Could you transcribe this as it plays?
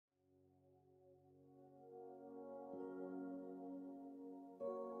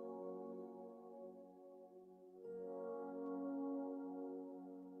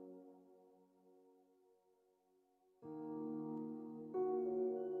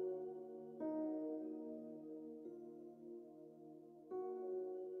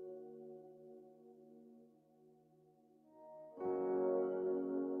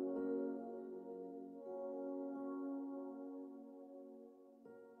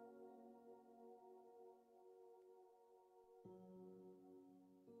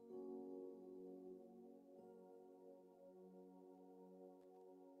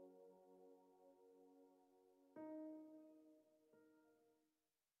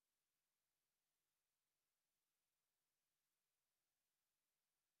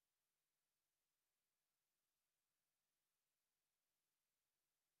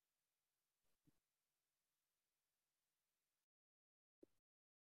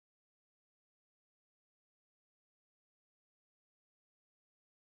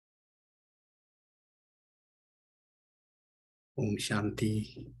Om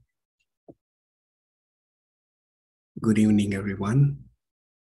Shanti. Good evening, everyone.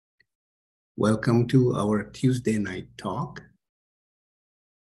 Welcome to our Tuesday night talk.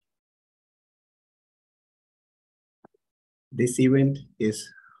 This event is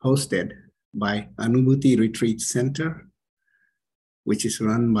hosted by Anubhuti Retreat Center, which is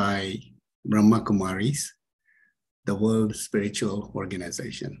run by Brahma Kumaris, the World Spiritual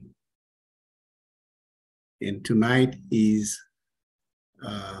Organization. And tonight is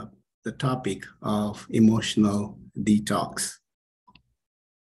the topic of emotional detox.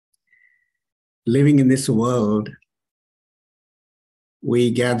 Living in this world, we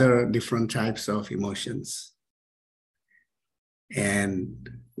gather different types of emotions and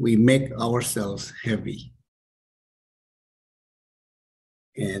we make ourselves heavy.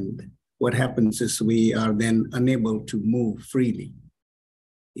 And what happens is we are then unable to move freely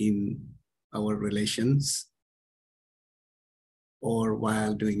in our relations or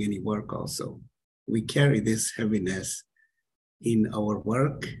while doing any work also. We carry this heaviness in our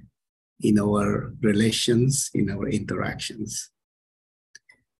work, in our relations, in our interactions.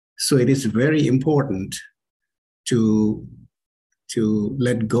 So it is very important to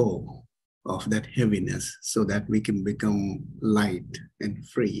let go of that heaviness so that we can become light and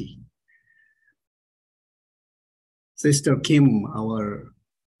free. Sister Kim, our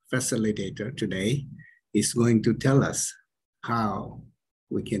facilitator today, is going to tell us how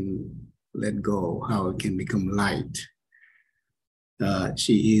we can let go, how we can become light.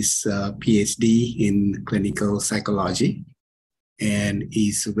 She is a PhD in clinical psychology and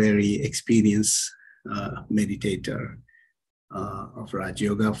is a very experienced meditator of Raj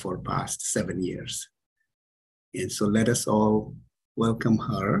Yoga for past 7 years. And so let us all welcome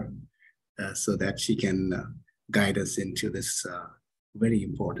her so that she can guide us into this very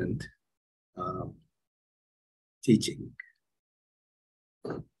important teaching.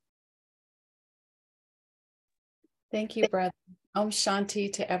 Thank you, brother. Om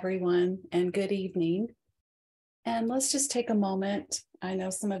Shanti to everyone and good evening. And let's just take a moment. I know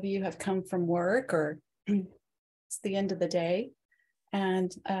some of you have come from work or it's the end of the day.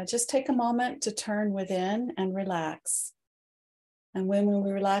 And just take a moment to turn within and relax. And when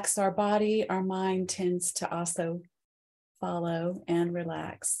we relax our body, our mind tends to also follow and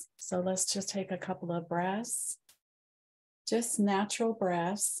relax. So let's just take a couple of breaths, just natural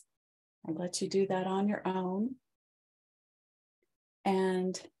breaths. I'll let you do that on your own.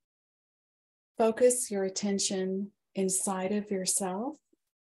 And focus your attention inside of yourself,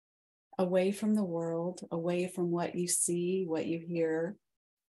 away from the world, away from what you see, what you hear.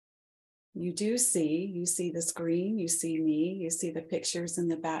 You see the screen, you see me, you see the pictures in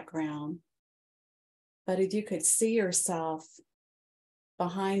the background. But if you could see yourself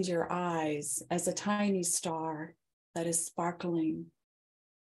behind your eyes as a tiny star that is sparkling,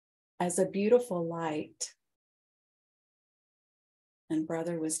 as a beautiful light. And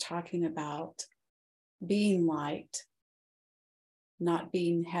brother was talking about being light, not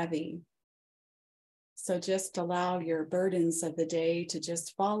being heavy. So just allow your burdens of the day to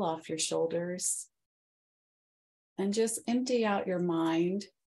just fall off your shoulders and just empty out your mind.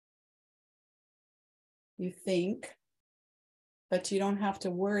 You think, but you don't have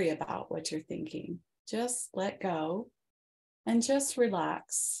to worry about what you're thinking. Just let go and just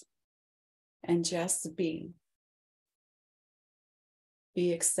relax and just be.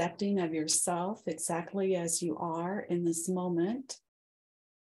 Be accepting of yourself exactly as you are in this moment.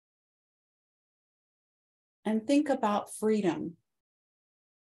 And think about freedom.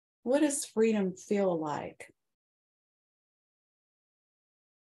 What does freedom feel like?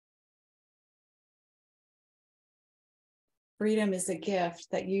 Freedom is a gift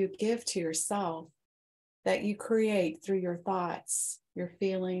that you give to yourself, that you create through your thoughts, your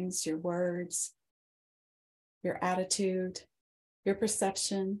feelings, your words, your attitude, your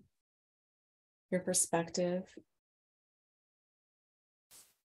perception, your perspective.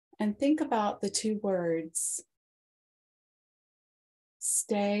 And think about the two words,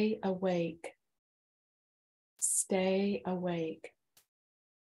 stay awake. Stay awake.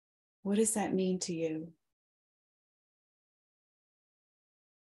 What does that mean to you?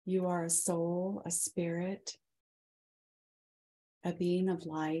 You are a soul, a spirit, a being of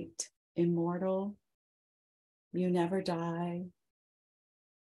light, immortal. You never die.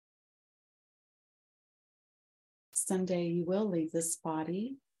 Someday you will leave this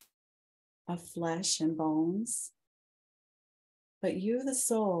body of flesh and bones, but you, the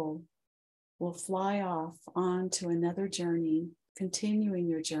soul, will fly off on to another journey, continuing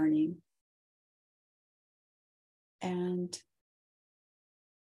your journey. And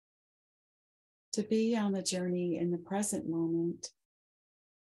to be on the journey in the present moment,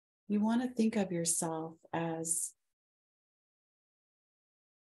 you want to think of yourself as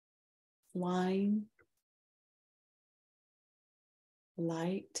flying,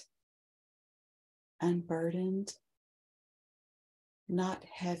 light, unburdened, not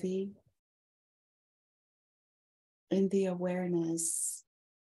heavy, in the awareness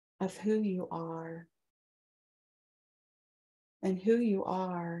of who you are. And who you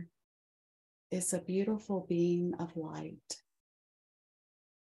are is a beautiful being of light,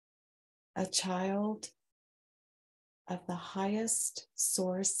 a child of the highest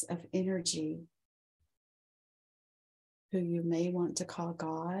source of energy, who you may want to call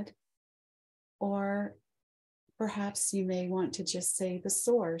God, or perhaps you may want to just say the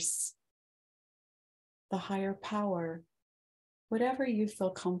source, the higher power, whatever you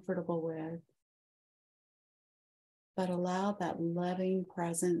feel comfortable with. But allow that loving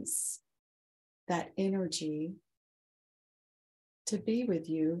presence, that energy to be with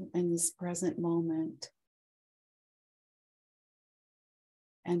you in this present moment.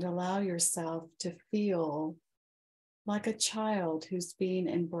 And allow yourself to feel like a child who's being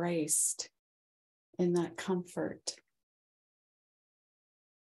embraced in that comfort.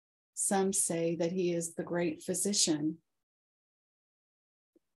 Some say that he is the great physician.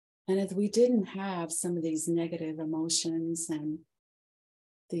 And if we didn't have some of these negative emotions and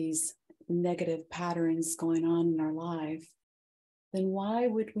these negative patterns going on in our life, then why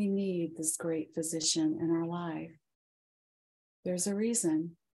would we need this great physician in our life? There's a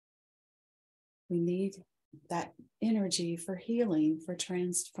reason. We need that energy for healing, for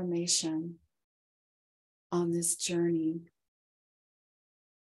transformation on this journey,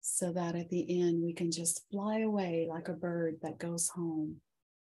 so that at the end we can just fly away like a bird that goes home.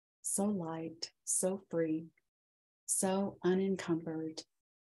 So light, so free, so unencumbered,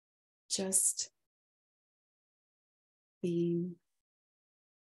 just being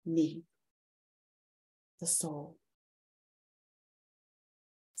me, the soul.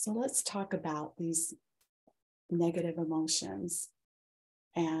 So let's talk about these negative emotions.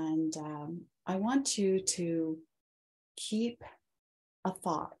 And I want you to keep a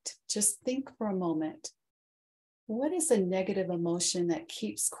thought. Just think for a moment. What is a negative emotion that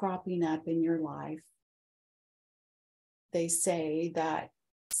keeps cropping up in your life? They say that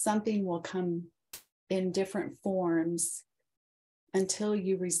something will come in different forms until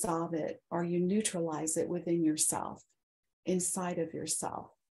you resolve it or you neutralize it within yourself, inside of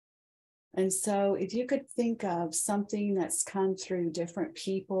yourself. And so if you could think of something that's come through different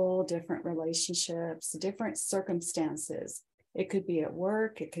people, different relationships, different circumstances, it could be at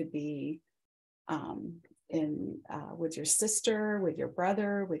work, it could be with your sister, with your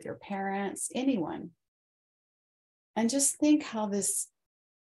brother, with your parents, anyone. And just think how this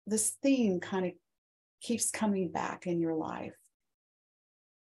theme kind of keeps coming back in your life.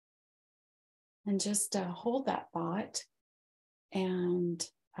 And just hold that thought, and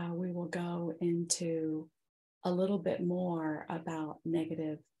we will go into a little bit more about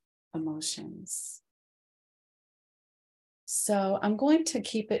negative emotions. So I'm going to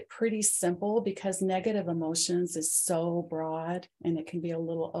keep it pretty simple because negative emotions is so broad and it can be a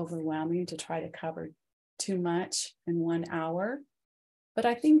little overwhelming to try to cover too much in 1 hour. But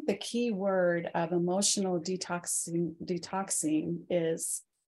I think the key word of emotional detoxing is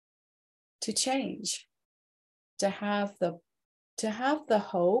to change, to have the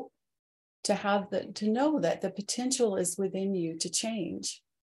hope, to know that the potential is within you to change.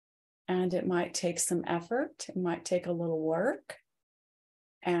 And it might take some effort, it might take a little work.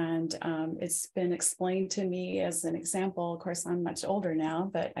 And it's been explained to me as an example. Of course, I'm much older now,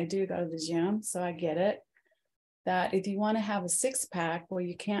 but I do go to the gym, so I get it. That if you want to have a six-pack, well,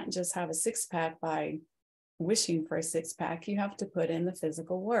 you can't just have a six-pack by wishing for a six-pack. You have to put in the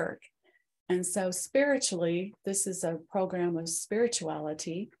physical work. And so spiritually, this is a program of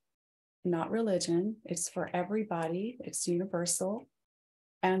spirituality, not religion. It's for everybody. It's universal.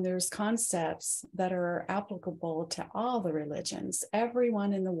 And there's concepts that are applicable to all the religions,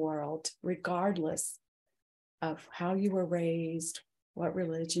 everyone in the world, regardless of how you were raised, what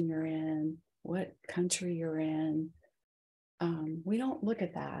religion you're in, what country you're in. We don't look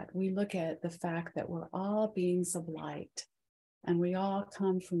at that. We look at the fact that we're all beings of light, and we all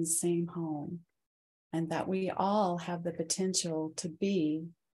come from the same home, and that we all have the potential to be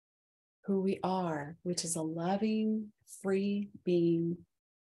who we are, which is a loving, free being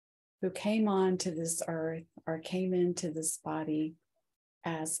who came onto this earth or came into this body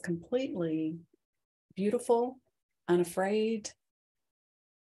as completely beautiful, unafraid,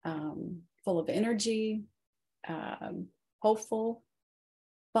 full of energy, hopeful,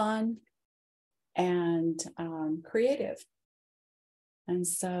 fun, and creative. And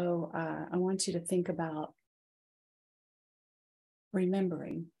so I want you to think about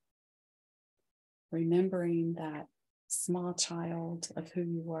remembering that small child of who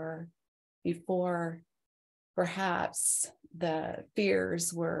you were before perhaps the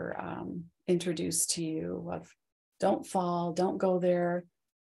fears were introduced to you of don't fall, don't go there,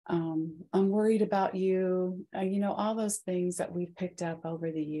 I'm worried about you, all those things that we've picked up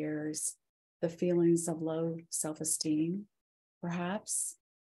over the years, the feelings of low self-esteem, perhaps,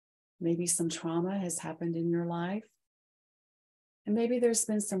 maybe some trauma has happened in your life, and maybe there's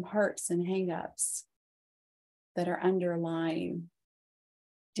been some hurts and hang-ups that are underlying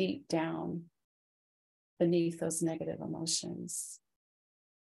deep down beneath those negative emotions.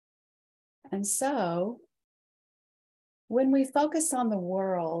 And so when we focus on the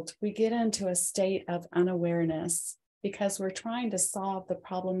world, we get into a state of unawareness because we're trying to solve the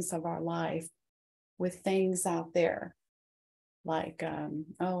problems of our life with things out there, like,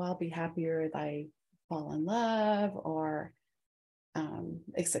 I'll be happier if I fall in love, or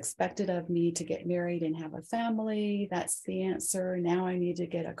it's expected of me to get married and have a family. That's the answer. Now I need to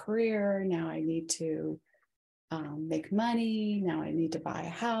get a career. Now I need to make money. Now I need to buy a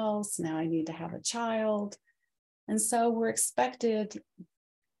house. Now I need to have a child. And so we're expected,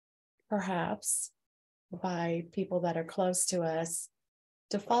 perhaps, by people that are close to us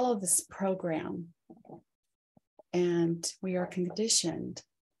to follow this program. And we are conditioned.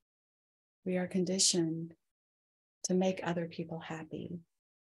 We are conditioned to make other people happy.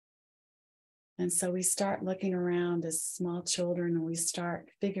 And so we start looking around as small children, and we start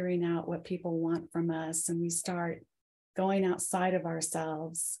figuring out what people want from us, and we start going outside of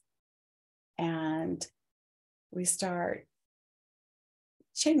ourselves, and we start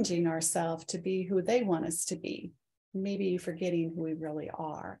changing ourselves to be who they want us to be, maybe forgetting who we really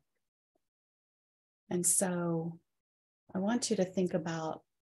are. And so I want you to think about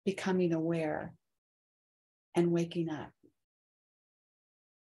becoming aware and waking up,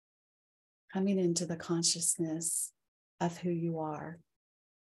 coming into the consciousness of who you are.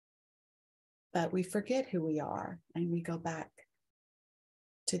 But we forget who we are, and we go back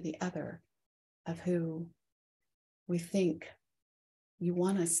to the other of who we think you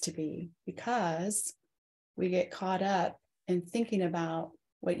want us to be, because we get caught up in thinking about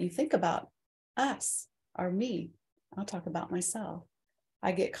what you think about us or me. I'll talk about myself.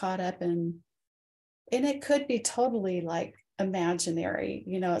 I get caught up in, and it could be totally like imaginary,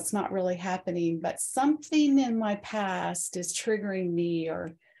 it's not really happening, but something in my past is triggering me,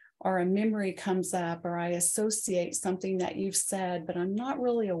 or a memory comes up, or I associate something that you've said, but I'm not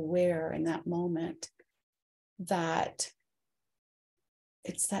really aware in that moment that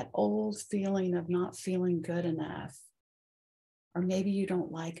it's that old feeling of not feeling good enough, or maybe you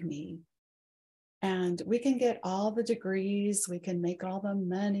don't like me. And we can get all the degrees, we can make all the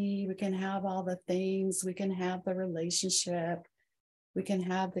money, we can have all the things, we can have the relationship, we can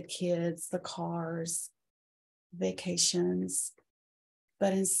have the kids, the cars, vacations.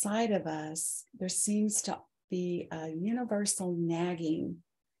 But inside of us, there seems to be a universal nagging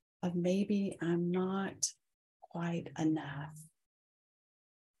of maybe I'm not quite enough.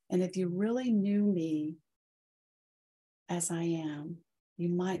 And if you really knew me as I am, you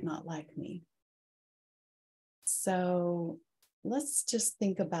might not like me. So let's just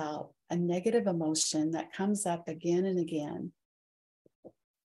think about a negative emotion that comes up again and again.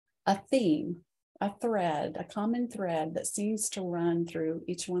 A theme, a thread, a common thread that seems to run through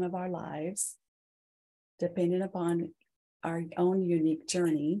each one of our lives, depending upon our own unique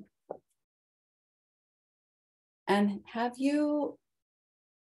journey. And have you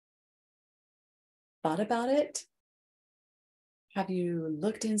thought about it? Have you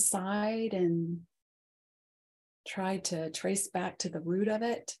looked inside and tried to trace back to the root of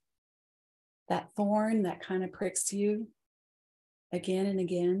it? That thorn that kind of pricks you again and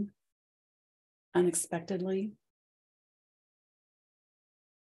again, unexpectedly.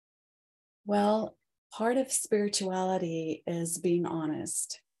 Well, part of spirituality is being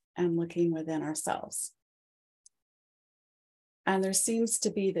honest and looking within ourselves. And there seems to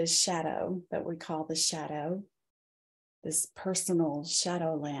be this shadow that we call the shadow, this personal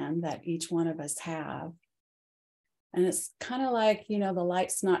shadowland that each one of us have. And it's kind of like, the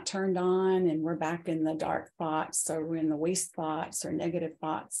light's not turned on and we're back in the dark thoughts, or we're in the waste thoughts or negative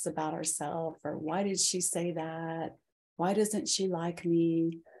thoughts about ourselves, or why did she say that? Why doesn't she like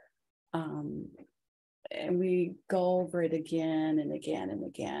me? And we go over it again and again and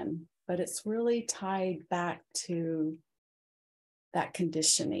again. But it's really tied back to that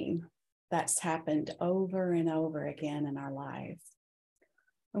conditioning that's happened over and over again in our life.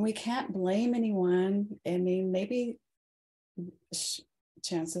 And we can't blame anyone. I mean, maybe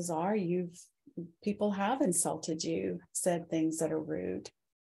chances are people have insulted you, said things that are rude,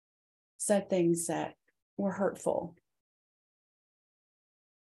 said things that were hurtful.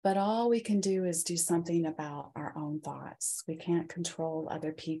 But all we can do is do something about our own thoughts. We can't control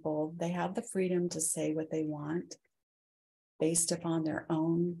other people. They have the freedom to say what they want based upon their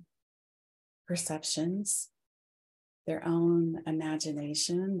own perceptions, their own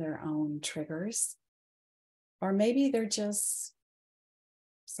imagination, their own triggers. Or maybe they're just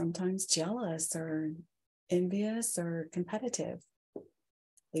sometimes jealous or envious or competitive.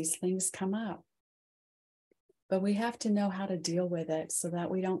 These things come up. But we have to know how to deal with it so that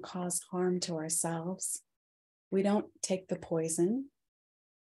we don't cause harm to ourselves. We don't take the poison.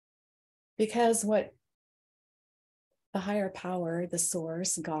 Because what the higher power, the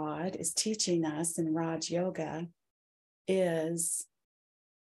source, God, is teaching us in Raj Yoga is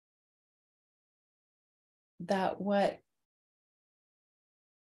that what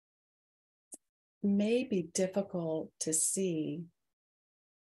may be difficult to see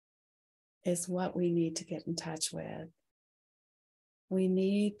is what we need to get in touch with. We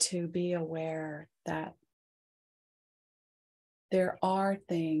need to be aware that there are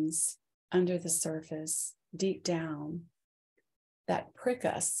things under the surface, deep down, that prick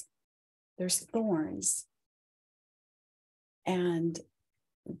us. There's thorns. And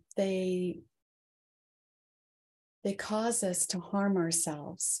they cause us to harm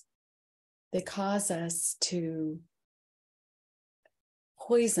ourselves. They cause us to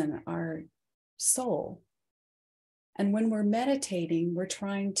poison our soul. And when we're meditating, we're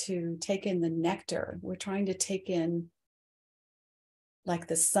trying to take in the nectar. We're trying to take in, like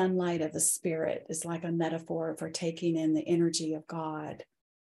the sunlight of the spirit is like a metaphor for taking in the energy of God,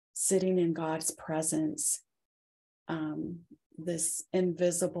 sitting in God's presence, this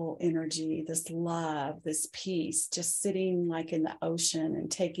invisible energy, this love, this peace, just sitting like in the ocean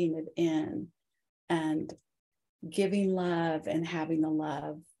and taking it in and giving love and having the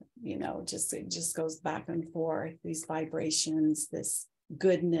love, it just goes back and forth, these vibrations, this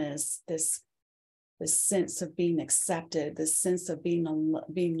goodness, this sense of being accepted, this sense of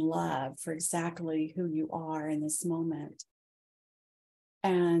being loved for exactly who you are in this moment.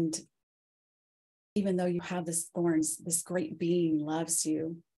 And even though you have this thorns, this great being loves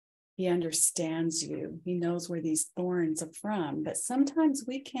you. He understands you. He knows where these thorns are from, but sometimes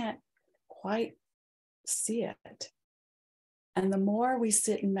we can't quite see it. And the more we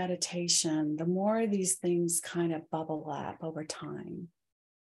sit in meditation, the more these things kind of bubble up over time.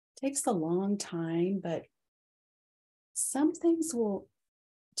 It takes a long time, but some things will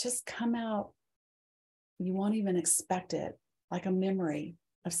just come out. You won't even expect it, like a memory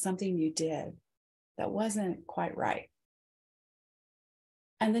of something you did that wasn't quite right.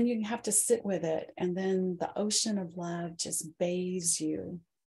 And then you have to sit with it. And then the ocean of love just bathes you.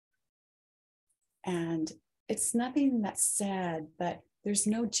 And it's nothing that's said, but there's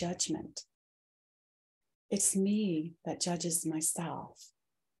no judgment. It's me that judges myself.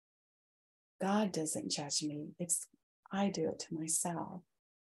 God doesn't judge me. I do it to myself.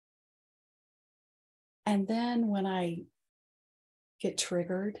 And then when I get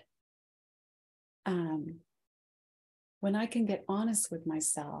triggered, when I can get honest with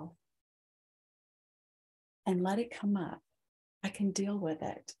myself and let it come up, I can deal with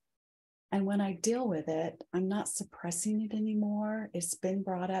it. And when I deal with it, I'm not suppressing it anymore. It's been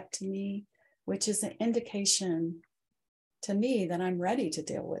brought up to me, which is an indication to me that I'm ready to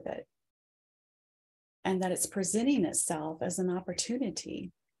deal with it. And that it's presenting itself as an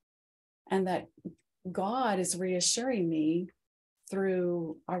opportunity. And that God is reassuring me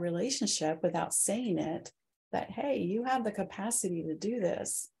through our relationship without saying it, that, hey, you have the capacity to do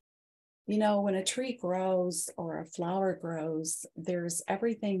this. When a tree grows or a flower grows,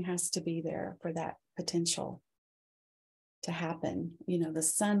 everything has to be there for that potential to happen. The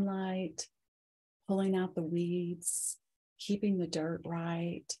sunlight, pulling out the weeds, keeping the dirt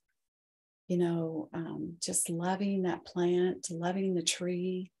right, just loving that plant, loving the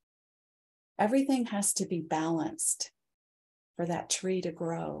tree. Everything has to be balanced for that tree to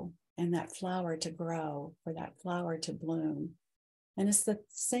grow and that flower to grow, for that flower to bloom. And it's the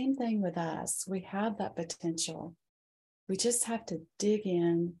same thing with us. We have that potential. We just have to dig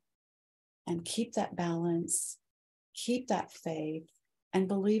in and keep that balance, keep that faith, and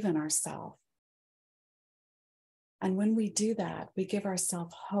believe in ourselves. And when we do that, we give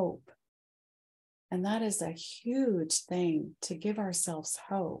ourselves hope. And that is a huge thing, to give ourselves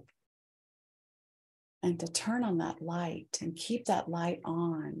hope and to turn on that light and keep that light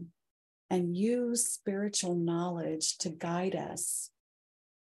on and use spiritual knowledge to guide us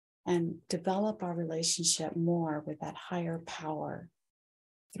and develop our relationship more with that higher power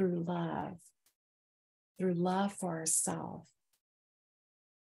through love for ourselves.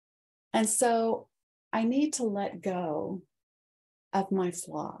 And so I need to let go of my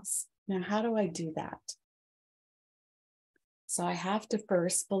flaws. Now, how do I do that? So I have to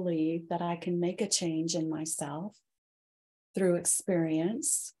first believe that I can make a change in myself through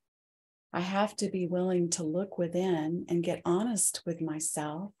experience. I have to be willing to look within and get honest with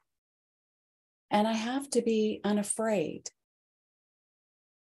myself. And I have to be unafraid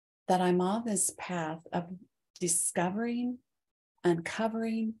that I'm on this path of discovering,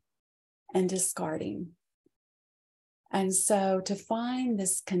 uncovering, and discarding. And so to find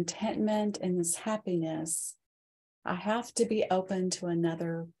this contentment and this happiness, I have to be open to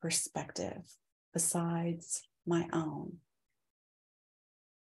another perspective besides my own.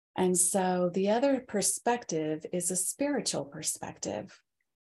 And so the other perspective is a spiritual perspective.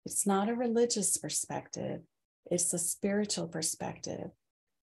 It's not a religious perspective. It's a spiritual perspective.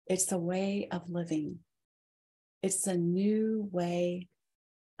 It's a way of living. It's a new way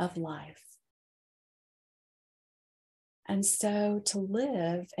of life. And so to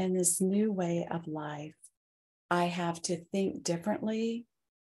live in this new way of life, I have to think differently,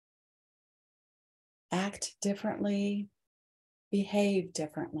 act differently, behave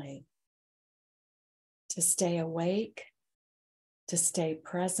differently, to stay awake, to stay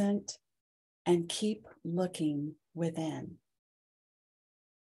present, and keep looking within.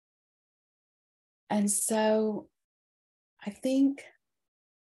 And so I think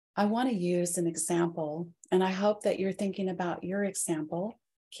I want to use an example, and I hope that you're thinking about your example.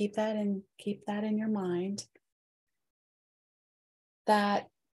 Keep that in your mind. That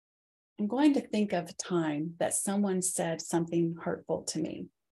I'm going to think of a time that someone said something hurtful to me,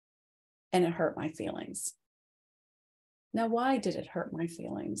 and it hurt my feelings. Now, why did it hurt my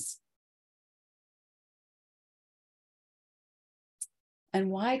feelings? And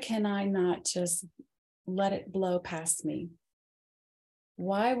why can I not just let it blow past me?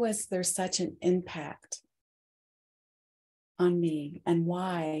 Why was there such an impact on me? And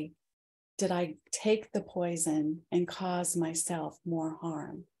why did I take the poison and cause myself more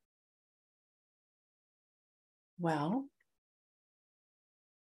harm? Well,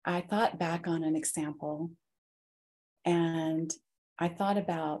 I thought back on an example, and I thought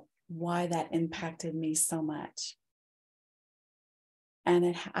about why that impacted me so much.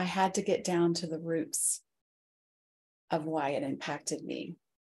 And I had to get down to the roots of why it impacted me.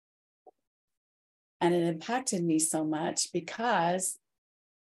 And it impacted me so much because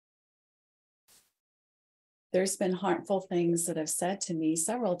there's been harmful things that have said to me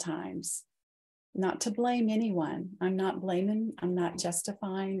several times. Not to blame anyone. I'm not blaming, I'm not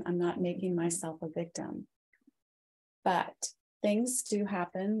justifying, I'm not making myself a victim. But things do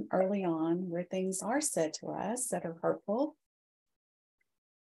happen early on where things are said to us that are hurtful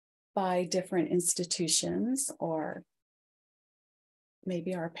by different institutions or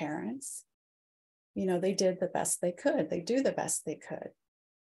maybe our parents. You know, they did the best they could. They do the best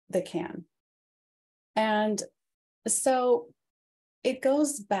they can. And so it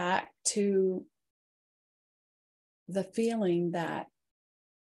goes back to the feeling that,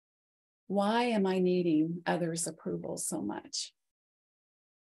 why am I needing others' approval so much?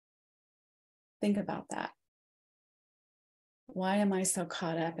 Think about that. Why am I so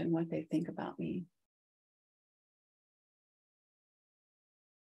caught up in what they think about me?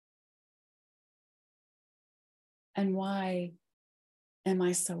 And why am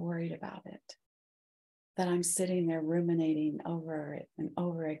I so worried about it? That I'm sitting there ruminating over it and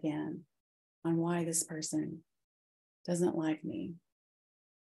over again on why this person doesn't like me.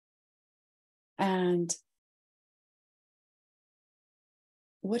 And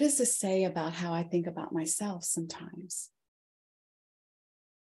what does this say about how I think about myself sometimes?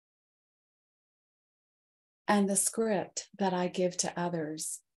 And the script that I give to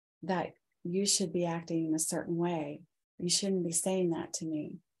others, that you should be acting in a certain way. You shouldn't be saying that to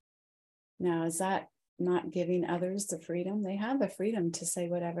me. Now, is that not giving others the freedom? They have the freedom to say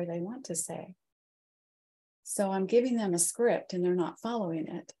whatever they want to say. So I'm giving them a script and they're not following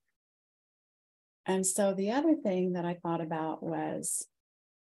it. And so the other thing that I thought about was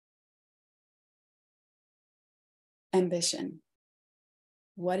ambition.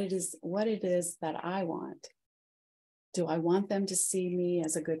 What it is that I want. Do I want them to see me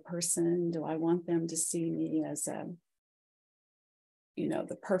as a good person? Do I want them to see me as the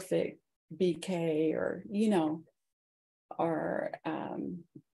perfect BK or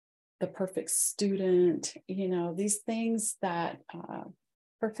the perfect student, these things that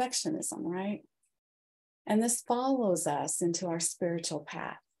perfectionism, right? And this follows us into our spiritual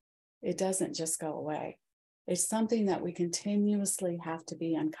path. It doesn't just go away. It's something that we continuously have to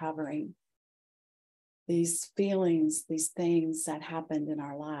be uncovering. These feelings, these things that happened in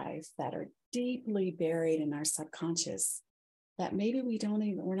our lives that are deeply buried in our subconscious that maybe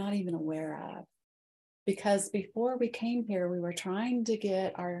we're not even aware of. Because before we came here, we were trying to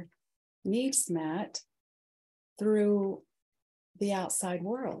get our needs met through the outside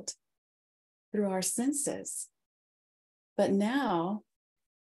world, through our senses. But now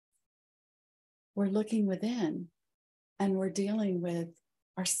we're looking within and we're dealing with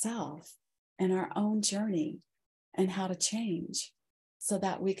ourselves and our own journey and how to change so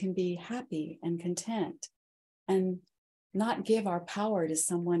that we can be happy and content and not give our power to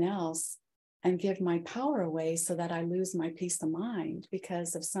someone else and give my power away so that I lose my peace of mind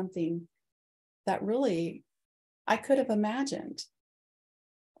because of something that really I could have imagined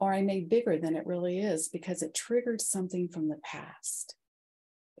or I made bigger than it really is because it triggered something from the past.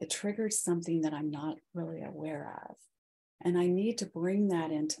 It triggered something that I'm not really aware of. And I need to bring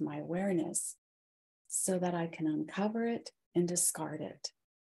that into my awareness so that I can uncover it and discard it.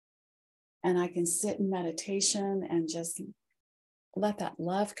 And I can sit in meditation and just let that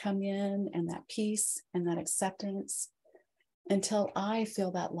love come in and that peace and that acceptance until I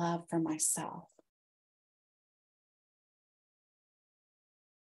feel that love for myself.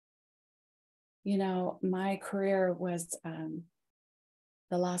 You know, my career was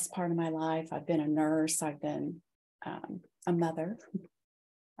the last part of my life. I've been a nurse. I've been a mother.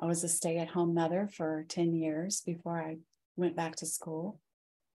 I was a stay-at-home mother for 10 years before I went back to school.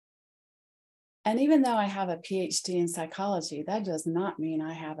 And even though I have a PhD in psychology, that does not mean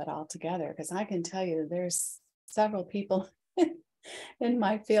I have it all together, because I can tell you there's several people in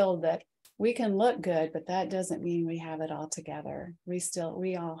my field that we can look good, but that doesn't mean we have it all together.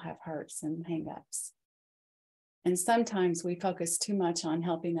 We all have hurts and hang-ups. And sometimes we focus too much on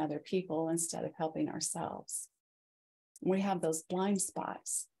helping other people instead of helping ourselves. We have those blind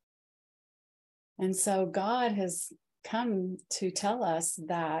spots. And so God has come to tell us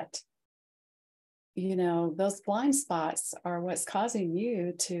that, you know, those blind spots are what's causing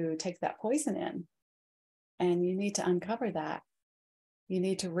you to take that poison in. And you need to uncover that. You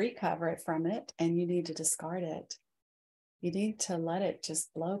need to recover it from it, and you need to discard it. You need to let it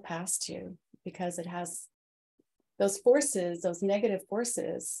just blow past you, because it has those forces, those negative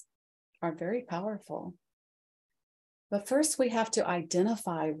forces are very powerful. But first we have to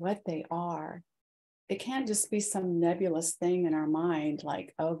identify what they are. It can't just be some nebulous thing in our mind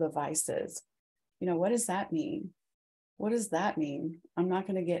like, oh, the vices. You know, what does that mean? What does that mean? I'm not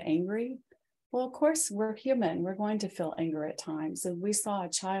going to get angry? Well, of course, we're human. We're going to feel anger at times. If we saw a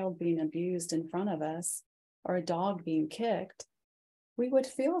child being abused in front of us or a dog being kicked, we would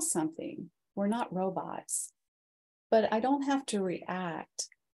feel something. We're not robots. But I don't have to react.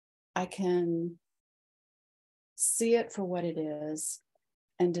 I can see it for what it is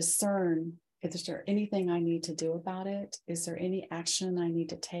and discern, is there anything I need to do about it? Is there any action I need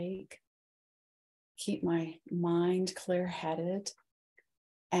to take? Keep my mind clear-headed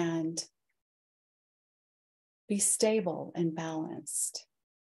and be stable and balanced.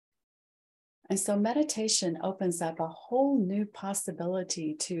 And so meditation opens up a whole new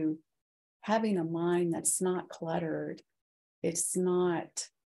possibility to having a mind that's not cluttered. It's not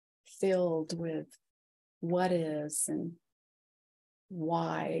filled with what is and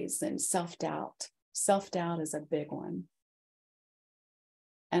whys and self-doubt. Self-doubt is a big one.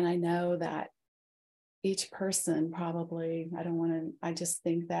 And I know that each person probably, I just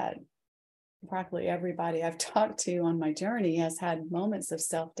think that probably everybody I've talked to on my journey has had moments of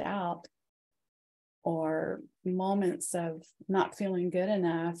self-doubt or moments of not feeling good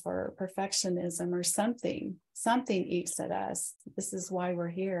enough or perfectionism or something eats at us. This is why we're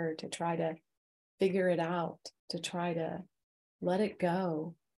here, to try to figure it out, to try to let it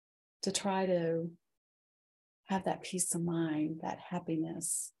go, to try to have that peace of mind, that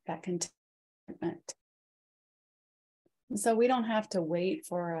happiness, that contentment. And so we don't have to wait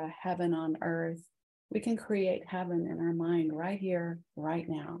for a heaven on earth. We can create heaven in our mind right here, right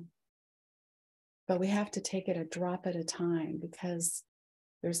now. But we have to take it a drop at a time, because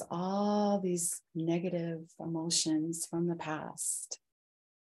there's all these negative emotions from the past.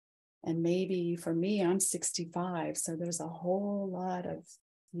 And maybe for me, I'm 65, so there's a whole lot of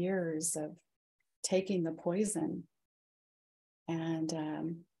years of taking the poison and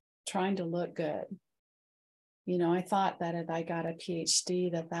trying to look good. You know, I thought that if I got a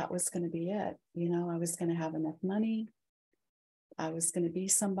PhD, that was going to be it. You know, I was going to have enough money. I was going to be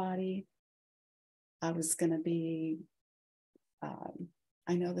somebody. I was going to be,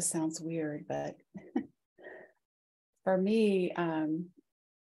 I know this sounds weird, but for me,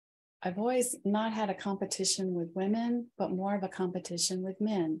 I've always not had a competition with women, but more of a competition with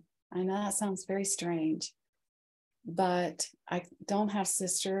men. I know that sounds very strange, but I don't have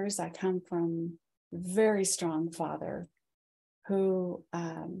sisters. I come from a very strong father who,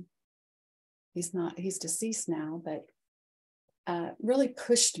 he's deceased now, but really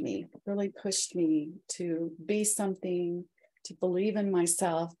pushed me to be something, to believe in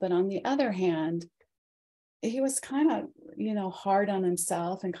myself. But on the other hand, he was kind of, hard on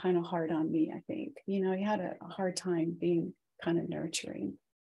himself and kind of hard on me, I think. He had a hard time being kind of nurturing.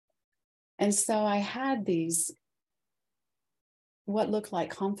 And so I had these, what looked like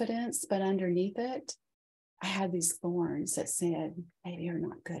confidence, but underneath it, I had these thorns that said, maybe you're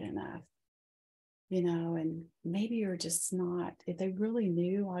not good enough, and maybe you're just not. If they really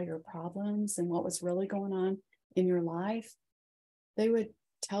knew all your problems and what was really going on in your life, they would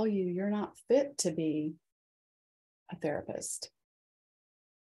tell you you're not fit to be a therapist.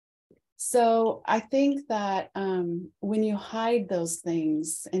 So I think that when you hide those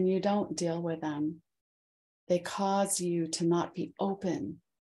things and you don't deal with them, they cause you to not be open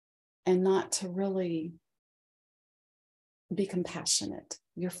and not to really be compassionate,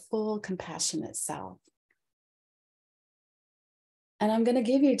 your full compassionate self. And I'm going to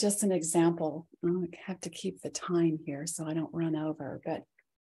give you just an example. I have to keep the time here so I don't run over, but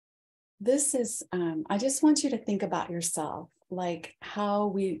this is, I just want you to think about yourself, like how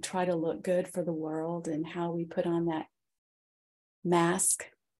we try to look good for the world and how we put on that mask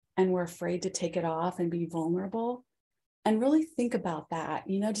and we're afraid to take it off and be vulnerable. And really think about that,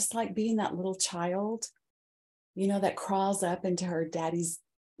 just like being that little child, that crawls up into her daddy's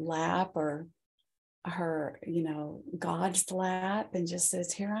lap or her, God's lap and just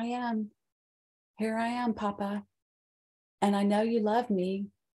says, here I am, Papa. And I know you love me.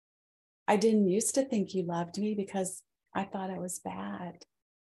 I didn't used to think you loved me because I thought I was bad,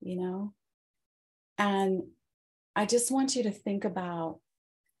 And I just want you to think about,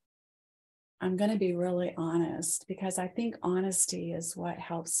 I'm going to be really honest because I think honesty is what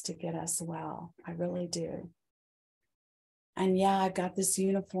helps to get us well. I really do. And yeah, I've got this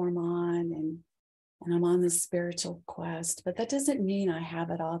uniform on and I'm on this spiritual quest, but that doesn't mean I have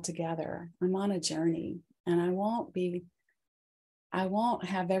it all together. I'm on a journey and I won't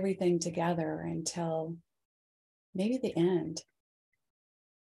have everything together until maybe the end.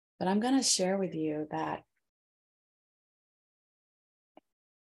 But I'm going to share with you that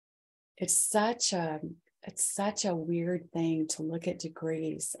it's such a weird thing to look at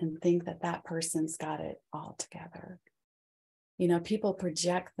degrees and think that person's got it all together. People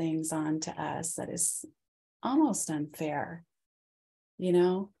project things onto us that is almost unfair,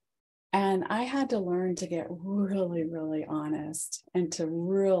 and I had to learn to get really, really honest and to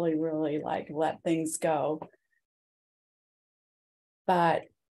really, really let things go. But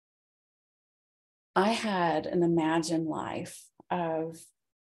I had an imagined life of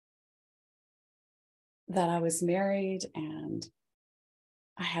that I was married and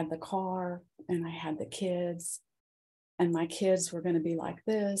I had the car and I had the kids and my kids were going to be like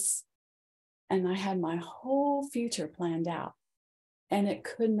this. And I had my whole future planned out and it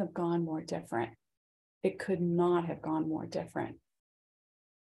couldn't have gone more different. It could not have gone more different.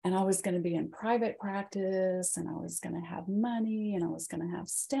 And I was going to be in private practice and I was going to have money and I was going to have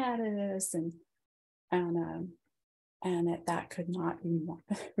status and that could not be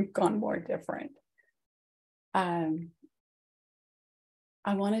gone more different. I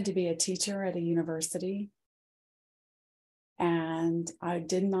wanted to be a teacher at a university and I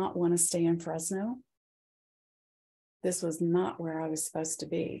did not want to stay in Fresno. This was not where I was supposed to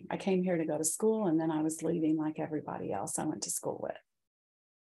be. I came here to go to school and then I was leaving like everybody else I went to school with.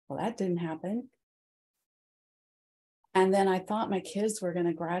 Well, that didn't happen. And then I thought my kids were going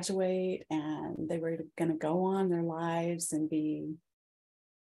to graduate and they were going to go on their lives and be,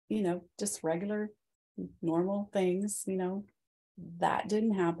 just regular, normal things, that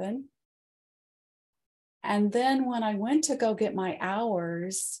didn't happen. And then when I went to go get my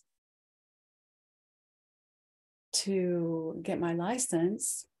hours to get my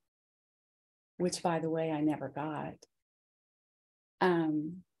license, which by the way, I never got,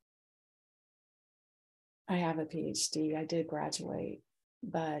 I have a PhD. I did graduate,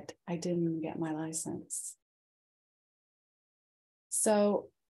 but I didn't get my license. So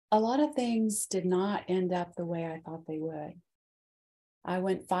a lot of things did not end up the way I thought they would. I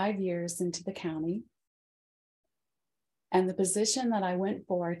went 5 years into the county, and the position that I went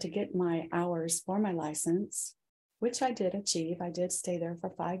for to get my hours for my license, which I did achieve, I did stay there for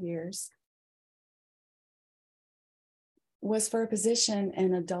 5 years, was for a position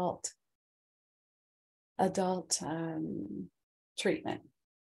in adult treatment.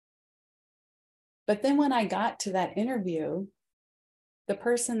 But then when I got to that interview, the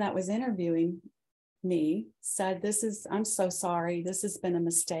person that was interviewing me said, I'm so sorry. This has been a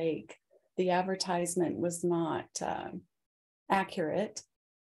mistake. The advertisement was not accurate.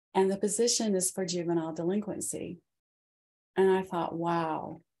 And the position is for juvenile delinquency. And I thought,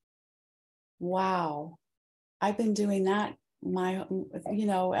 wow, I've been doing that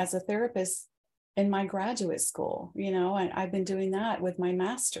as a therapist in my graduate school, and I've been doing that with my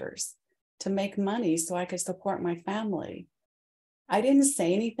master's to make money so I could support my family. I didn't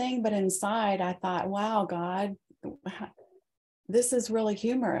say anything, but inside I thought, wow, God, this is really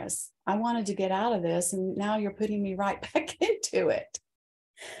humorous. I wanted to get out of this, and now you're putting me right back into it.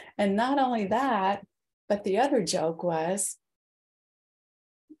 And not only that, but the other joke was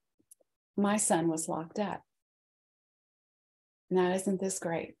my son was locked up. Now, isn't this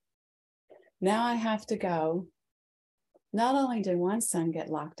great? Now I have to go. Not only did one son get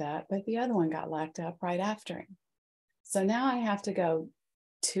locked up, but the other one got locked up right after him. So now I have to go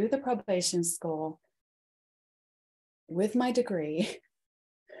to the probation school with my degree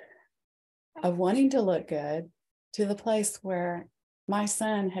of wanting to look good to the place where my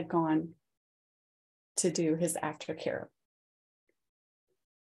son had gone to do his aftercare.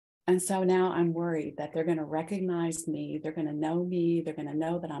 And so now I'm worried that they're going to recognize me. They're going to know me. They're going to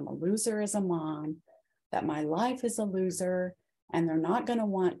know that I'm a loser as a mom, that my life is a loser, and they're not going to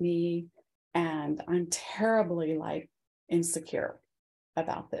want me. And I'm terribly insecure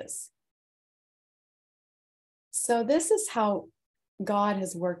about this. So this is how God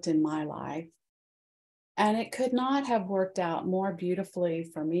has worked in my life. And it could not have worked out more beautifully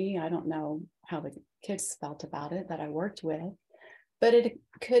for me. I don't know how the kids felt about it that I worked with, but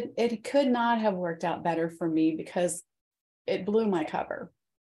it could not have worked out better for me because it blew my cover.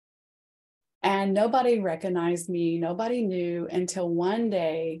 And nobody recognized me. Nobody knew until one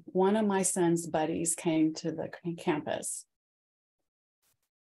day, one of my son's buddies came to the campus.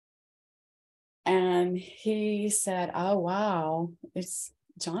 And he said, oh, wow, it's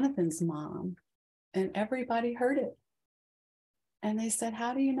Jonathan's mom. And everybody heard it. And they said,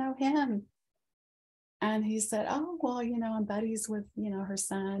 how do you know him? And he said, oh, well, I'm buddies with, her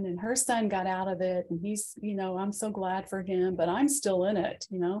son, and her son got out of it. And he's, I'm so glad for him, but I'm still in it,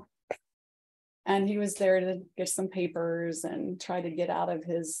 And he was there to get some papers and try to get out of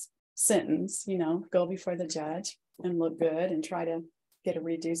his sentence, go before the judge and look good and try to get a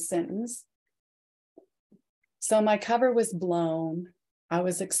reduced sentence. So my cover was blown. I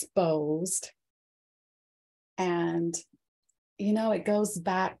was exposed. And, it goes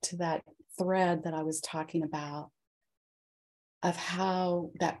back to that thread that I was talking about of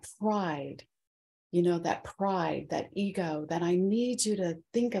how that pride, that ego, that I need you to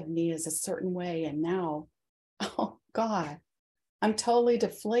think of me as a certain way. And now, oh God, I'm totally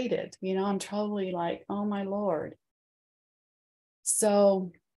deflated. I'm totally like, oh my Lord.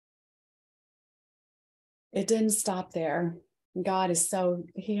 So it didn't stop there. God is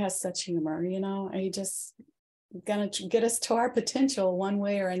he has such humor, he just gonna get us to our potential one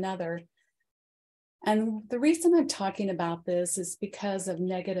way or another. And the reason I'm talking about this is because of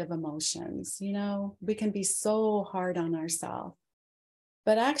negative emotions. We can be so hard on ourselves.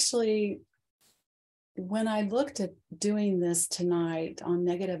 But actually, when I looked at doing this tonight on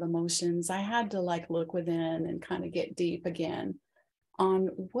negative emotions, I had to look within and kind of get deep again on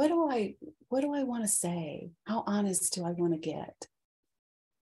what do I want to say? How honest do I want to get?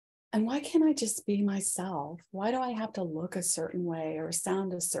 And why can't I just be myself? Why do I have to look a certain way or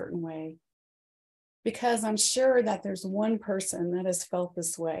sound a certain way? Because I'm sure that there's one person that has felt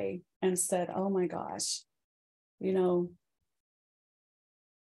this way and said, oh my gosh,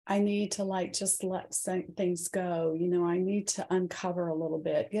 I need to just let things go. I need to uncover a little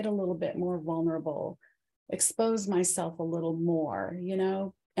bit, get a little bit more vulnerable, expose myself a little more,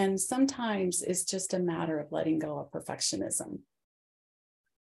 and sometimes it's just a matter of letting go of perfectionism.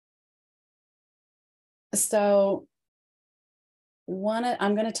 So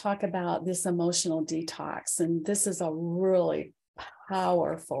I'm going to talk about this emotional detox, and this is a really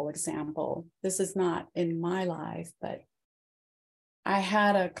powerful example. This is not in my life, but I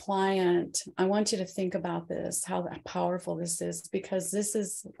had a client. I want you to think about this, how powerful this is, because this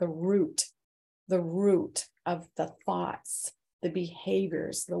is the root of the thoughts, the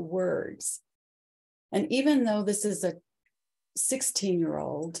behaviors, the words. And even though this is a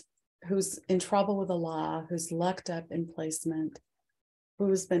 16-year-old who's in trouble with the law, who's locked up in placement,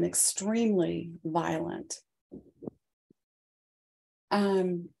 who's been extremely violent.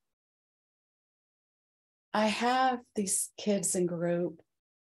 I have these kids in group,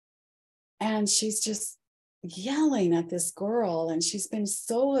 and she's just yelling at this girl, and she's been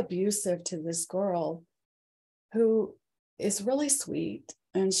so abusive to this girl who is really sweet,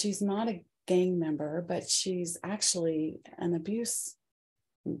 and she's not a gang member, but she's actually an abuse.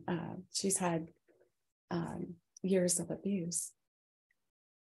 She's had years of abuse,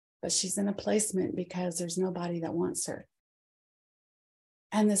 but she's in a placement because there's nobody that wants her.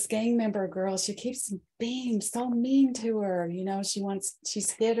 And this gang member girl, she keeps being so mean to her. You know,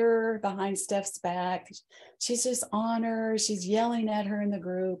 she's hit her behind Steph's back. She's just on her. She's yelling at her in the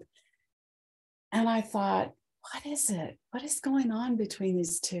group. And I thought, what is it? What is going on between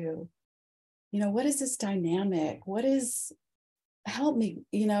these two? You know, what is this dynamic? Help me,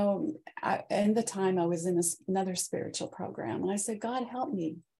 you know, in the time I was in another spiritual program, and I said, God, help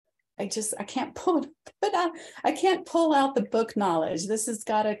me. I can't pull out the book knowledge. This has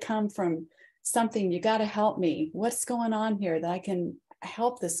got to come from something. You got to help me. What's going on here that I can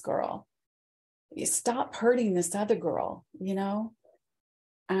help this girl? You stop hurting this other girl, you know?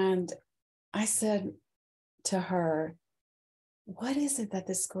 And I said to her, what is it that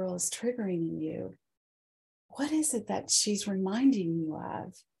this girl is triggering in you? What is it that she's reminding you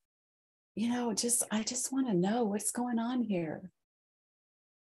of? You know, I just want to know what's going on here.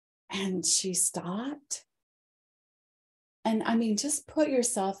 And she stopped. And I mean, just put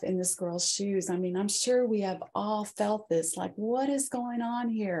yourself in this girl's shoes. I mean, I'm sure we have all felt this, like, what is going on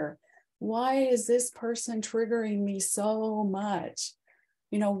here? Why is this person triggering me so much?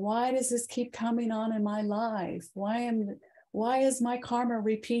 You know, why does this keep coming on in my life? Why is my karma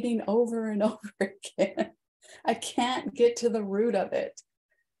repeating over and over again? I can't get to the root of it.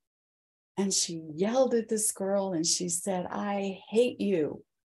 And she yelled at this girl and she said, I hate you.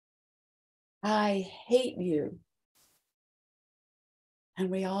 I hate you. And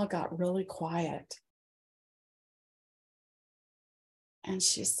we all got really quiet. And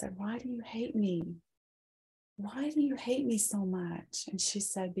she said, why do you hate me? Why do you hate me so much? And she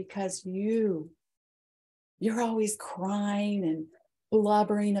said, because you're always crying and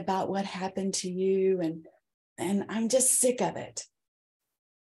blubbering about what happened to you. And I'm just sick of it.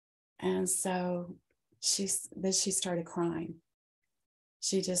 And so she started crying.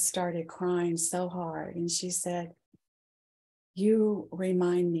 She just started crying so hard. And she said, you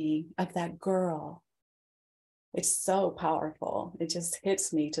remind me of that girl. It's so powerful. It just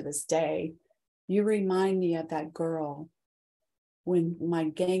hits me to this day. You remind me of that girl when my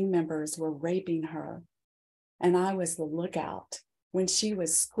gang members were raping her and I was the lookout, when she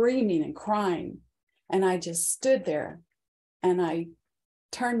was screaming and crying. And I just stood there and I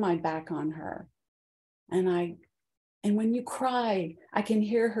turned my back on her. And when you cry, I can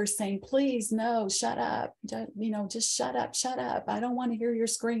hear her saying, please, no, shut up. Just shut up. I don't want to hear your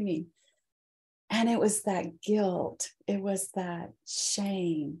screaming. And it was that guilt. It was that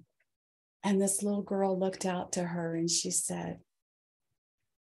shame. And this little girl looked out to her and she said,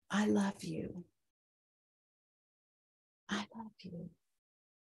 I love you. I love you.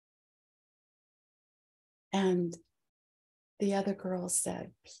 And the other girl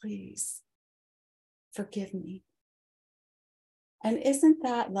said, please forgive me. And isn't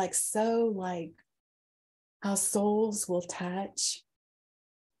that like how souls will touch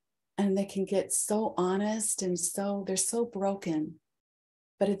and they can get so honest and they're so broken.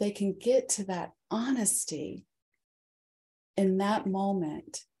 But if they can get to that honesty in that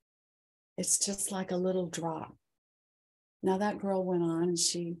moment, it's just like a little drop. Now that girl went on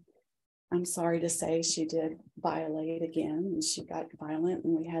and I'm sorry to say, she did violate again and she got violent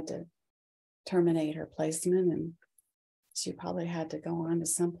and we had to terminate her placement and she probably had to go on to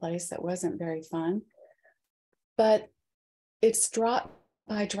some place that wasn't very fun. But it's drop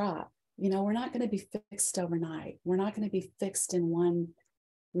by drop. You know, we're not going to be fixed overnight. We're not going to be fixed in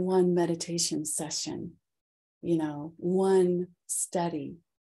one meditation session, one study.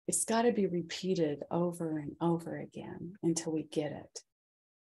 It's got to be repeated over and over again until we get it.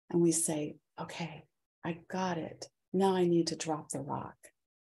 And we say, okay, I got it. Now I need to drop the rock.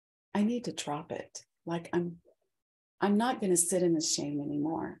 I need to drop it. Like I'm not going to sit in the shame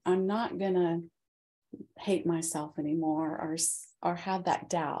anymore. I'm not going to hate myself anymore or have that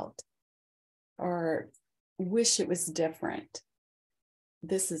doubt or wish it was different.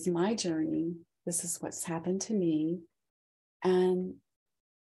 This is my journey. This is what's happened to me. And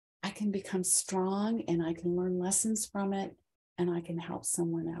I can become strong and I can learn lessons from it and I can help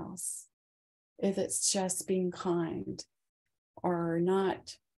someone else. If it's just being kind or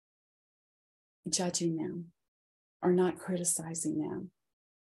not judging them or not criticizing them.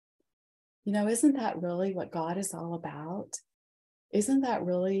 Isn't that really what God is all about? Isn't that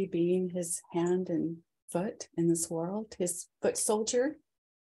really being his hand and foot in this world? His foot soldier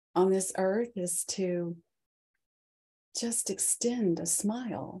on this earth is to just extend a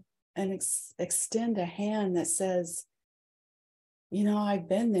smile and extend a hand that says, you know, I've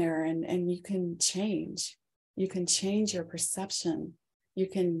been there, and you can change. You can change your perception. You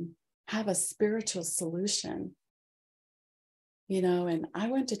can have a spiritual solution. You know, and I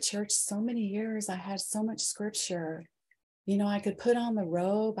went to church so many years. I had so much scripture. You know, I could put on the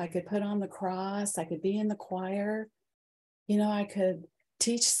robe, I could put on the cross, I could be in the choir. You know, I could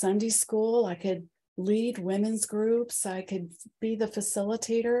teach Sunday school, I could lead women's groups, I could be the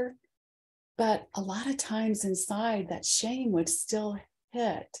facilitator. But a lot of times inside, that shame would still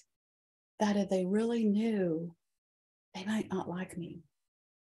hit, that if they really knew, they might not like me.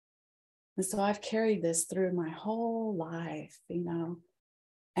 And so I've carried this through my whole life, you know,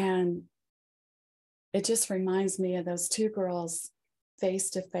 and it just reminds me of those two girls face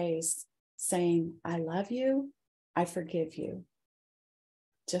to face saying, I love you, I forgive you.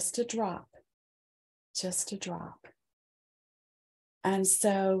 Just a drop, just a drop. And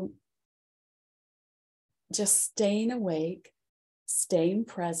so just staying awake, staying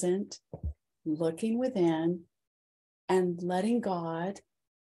present, looking within, and letting God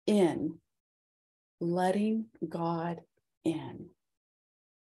in, letting God in.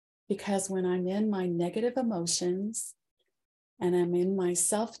 Because when I'm in my negative emotions and I'm in my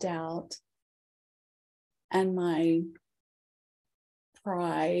self-doubt and my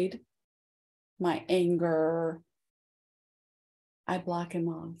pride, my anger, I block him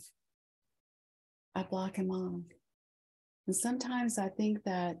off. I block him off. And sometimes I think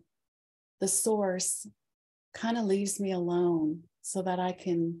that the source kind of leaves me alone so that I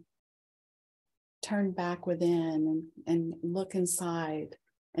can turn back within and look inside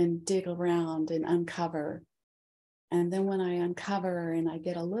and dig around and uncover. And then when I uncover and I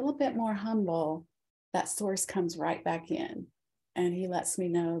get a little bit more humble, that source comes right back in. And he lets me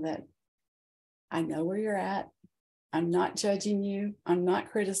know that I know where you're at. I'm not judging you. I'm not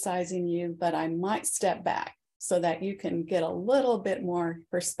criticizing you, but I might step back so that you can get a little bit more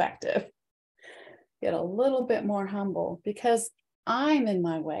perspective, get a little bit more humble, because I'm in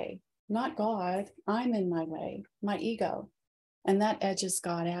my way, not God. I'm in my way, my ego. And that edges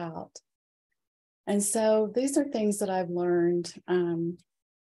God out. And so these are things that I've learned.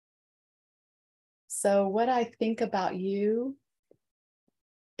 So what I think about you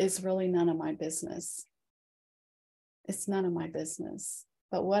is really none of my business. It's none of my business.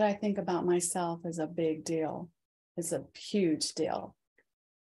 But what I think about myself is a big deal. It's a huge deal.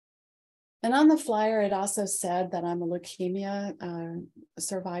 And on the flyer, it also said that I'm a leukemia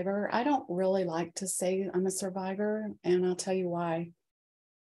survivor. I don't really like to say I'm a survivor, and I'll tell you why.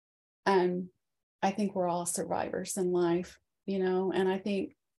 I think we're all survivors in life, you know, and I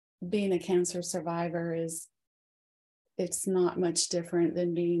think being a cancer survivor it's not much different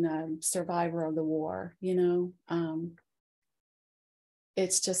than being a survivor of the war, you know.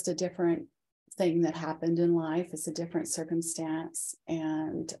 It's just a different thing that happened in life. It's a different circumstance.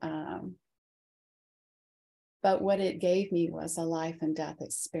 And but what it gave me was a life and death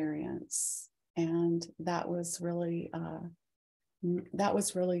experience. And that was really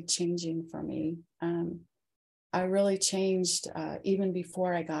changing for me. I really changed even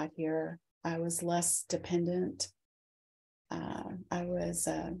before I got here. I was less dependent. I was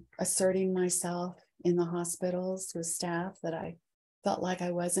asserting myself in the hospitals with staff that I felt like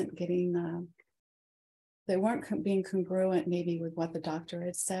I wasn't getting, they weren't being congruent maybe with what the doctor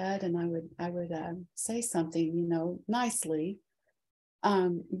had said. And I would say something, you know, nicely.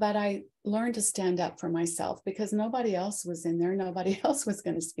 But I learned to stand up for myself because nobody else was in there. Nobody else was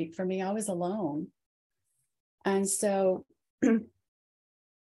going to speak for me. I was alone. And so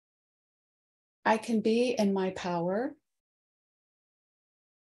I can be in my power.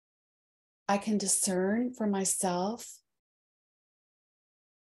 I can discern for myself.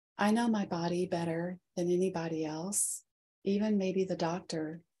 I know my body better than anybody else, even maybe the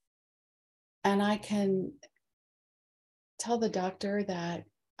doctor. And I can tell the doctor that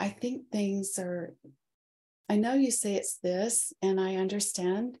I think things are, I know you say it's this, and I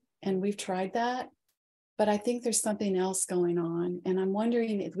understand, and we've tried that, but I think there's something else going on. And I'm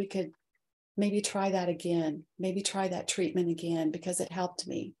wondering if we could maybe try that again, maybe try that treatment again, because it helped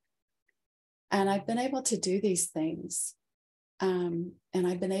me. And I've been able to do these things. And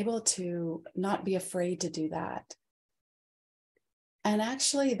I've been able to not be afraid to do that. And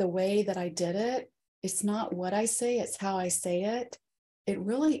actually, the way that I did it, it's not what I say, it's how I say it. It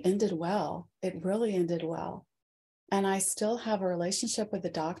really ended well. It really ended well. And I still have a relationship with the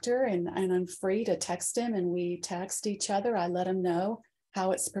doctor, and I'm free to text him, and we text each other. I let him know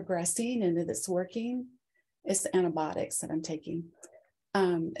how it's progressing and that it's working. It's antibiotics that I'm taking.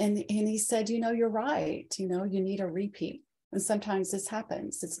 And he said, you're right. You need a repeat. And sometimes this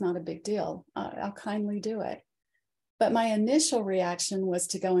happens. It's not a big deal. I'll kindly do it. But my initial reaction was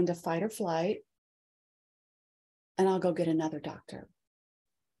to go into fight or flight, and I'll go get another doctor.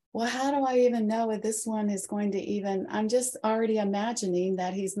 Well, how do I even know if this one is going to even, I'm just already imagining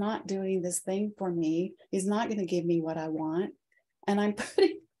that he's not doing this thing for me. He's not going to give me what I want. And I'm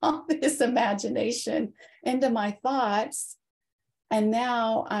putting all this imagination into my thoughts. And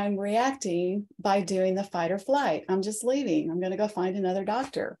now I'm reacting by doing the fight or flight. I'm just leaving. I'm going to go find another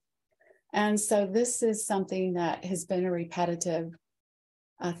doctor. And so this is something that has been a repetitive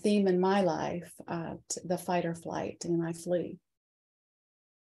theme in my life, the fight or flight, and I flee.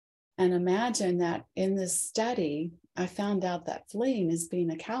 And imagine that in this study, I found out that fleeing is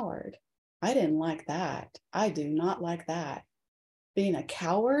being a coward. I didn't like that. I do not like that. Being a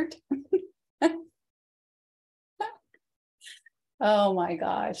coward? Oh my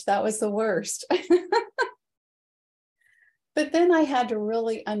gosh, that was the worst. But then I had to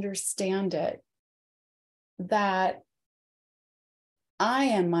really understand it, that I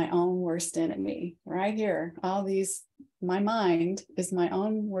am my own worst enemy right here. My mind is my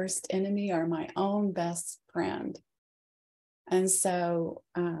own worst enemy or my own best friend. And so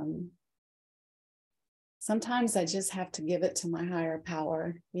sometimes I just have to give it to my higher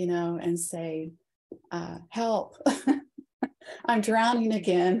power, and say, help. I'm drowning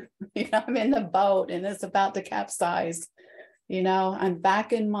again. I'm in the boat and it's about to capsize. I'm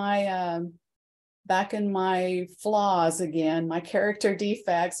back in my flaws again, my character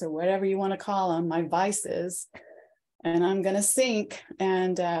defects, or whatever you want to call them, my vices, and I'm going to sink.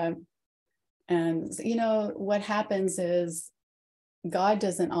 And what happens is God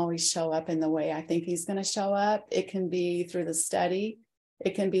doesn't always show up in the way I think he's going to show up. It can be through the study.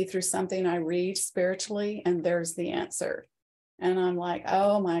 It can be through something I read spiritually, and there's the answer. And I'm like,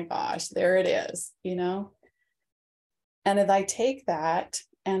 oh my gosh, there it is, And if I take that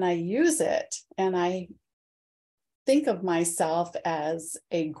and I use it, and I think of myself as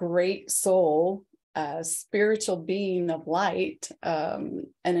a great soul, a spiritual being of light, an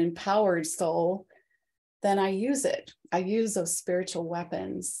empowered soul, then I use it. I use those spiritual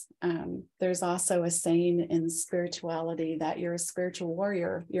weapons. There's also a saying in spirituality that you're a spiritual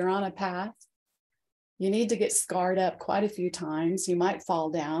warrior. You're on a path. You need to get scarred up quite a few times. You might fall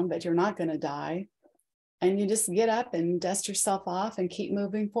down, but you're not going to die. And you just get up and dust yourself off and keep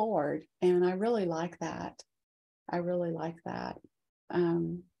moving forward. And I really like that. I really like that.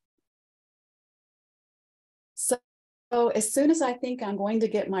 So as soon as I think I'm going to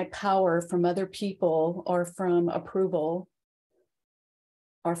get my power from other people, or from approval,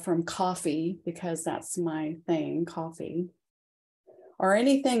 or from coffee, because that's my thing, coffee, or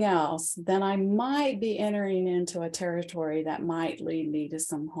anything else, then I might be entering into a territory that might lead me to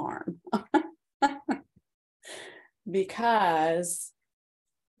some harm. Because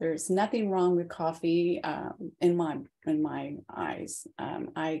there's nothing wrong with coffee in my eyes.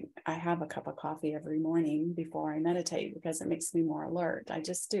 I have a cup of coffee every morning before I meditate because it makes me more alert. I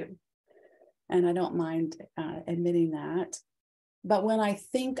just do. And I don't mind admitting that. But when I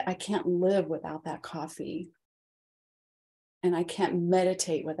think I can't live without that coffee, and I can't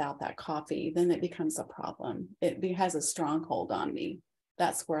meditate without that coffee, then it becomes a problem. It has a stronghold on me.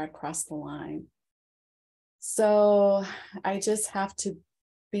 That's where I cross the line. So I just have to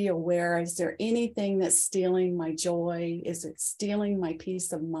be aware. Is there anything that's stealing my joy? Is it stealing my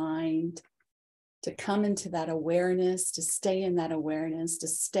peace of mind? To come into that awareness, to stay in that awareness, to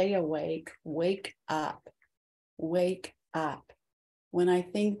stay awake, wake up, wake up. When I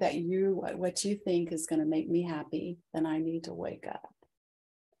think that what you think is going to make me happy, then I need to wake up.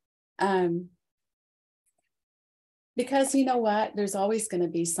 Because you know what? There's always going to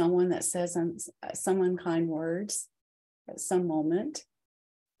be someone that says some unkind words at some moment.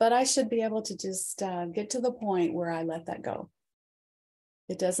 But I should be able to just get to the point where I let that go.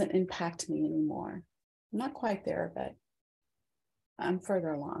 It doesn't impact me anymore. I'm not quite there, but I'm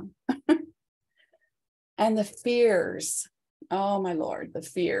further along. And the fears, oh my Lord, the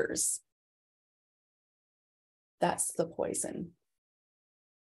fears. That's the poison.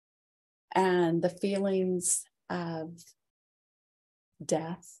 And the feelings of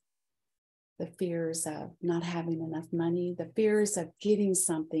death, the fears of not having enough money, the fears of getting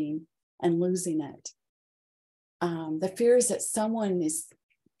something and losing it, the fears that someone is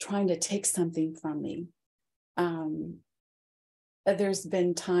trying to take something from me. There's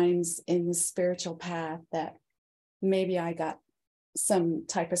been times in the spiritual path that maybe I got some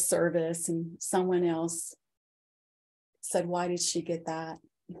type of service and someone else said, why did she get that?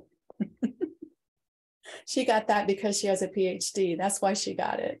 She got that because she has a PhD. That's why she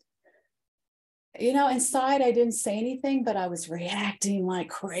got it. You know, inside I didn't say anything, but I was reacting like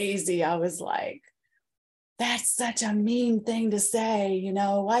crazy. I was like, that's such a mean thing to say. You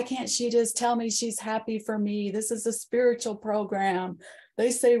know, why can't she just tell me she's happy for me? This is a spiritual program.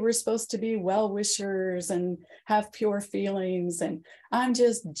 They say we're supposed to be well-wishers and have pure feelings. And I'm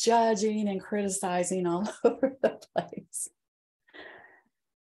just judging and criticizing all over the place.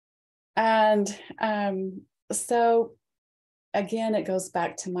 And so again, it goes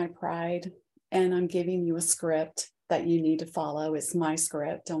back to my pride. And I'm giving you a script that you need to follow. It's my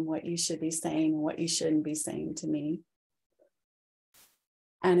script on what you should be saying and what you shouldn't be saying to me.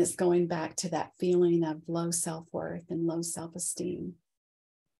 And it's going back to that feeling of low self-worth and low self-esteem.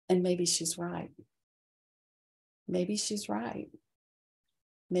 And maybe she's right. Maybe she's right.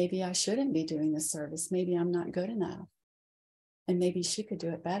 Maybe I shouldn't be doing this service. Maybe I'm not good enough. And maybe she could do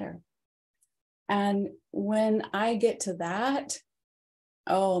it better. And when I get to that,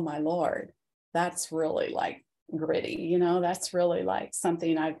 oh my Lord, that's really like gritty, you know, that's really like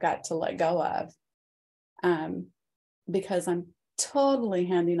something I've got to let go of, because I'm totally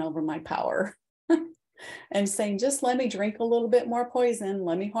handing over my power and saying, just let me drink a little bit more poison,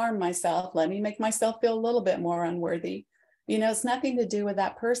 let me harm myself, let me make myself feel a little bit more unworthy. You know, it's nothing to do with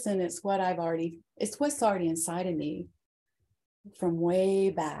that person. It's it's what's already inside of me from way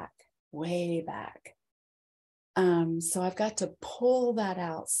back. So I've got to pull that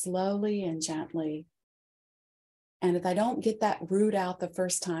out slowly and gently. And if I don't get that root out the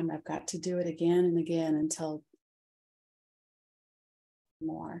first time, I've got to do it again and again until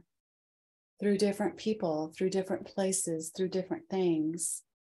more. Through different people, through different places, through different things.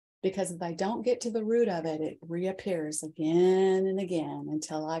 Because if I don't get to the root of it, it reappears again and again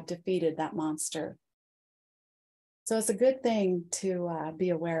until I've defeated that monster. So it's a good thing to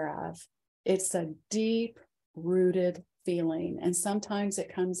be aware of. It's a deep-rooted feeling, and sometimes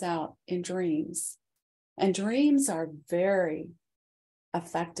it comes out in dreams. And dreams are very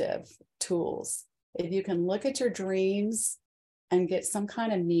effective tools. If you can look at your dreams and get some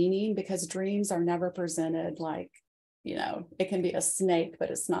kind of meaning, because dreams are never presented like, you know, it can be a snake,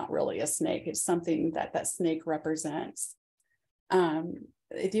 but it's not really a snake. It's something that that snake represents.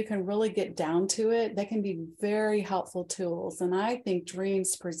 If you can really get down to it, they can be very helpful tools. And I think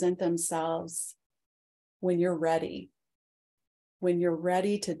dreams present themselves when you're ready. When you're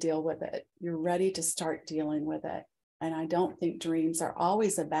ready to deal with it, you're ready to start dealing with it. And I don't think dreams are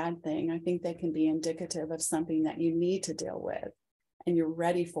always a bad thing. I think they can be indicative of something that you need to deal with, and you're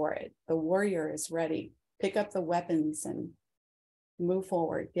ready for it. The warrior is ready. Pick up the weapons and move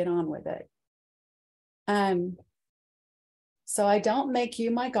forward, get on with it. So I don't make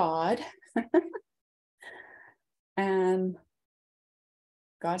you my God. And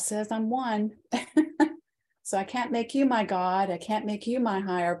God says I'm one. So I can't make you my God. I can't make you my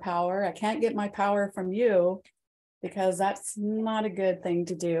higher power. I can't get my power from you, because that's not a good thing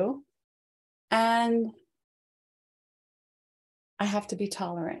to do. And I have to be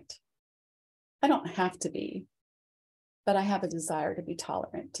tolerant. I don't have to be, but I have a desire to be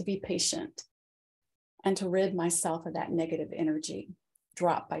tolerant, to be patient, and to rid myself of that negative energy,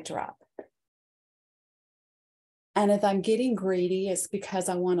 drop by drop. And if I'm getting greedy, it's because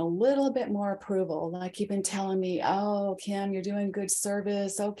I want a little bit more approval. Like you've been telling me, oh, Kim, you're doing good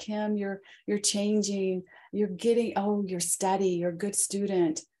service. Oh, Kim, you're changing. You're getting, oh, you're steady. You're a good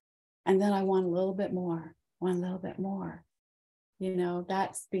student. And then I want a little bit more, want a little bit more. You know,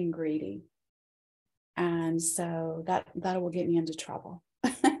 that's being greedy. And so that will get me into trouble.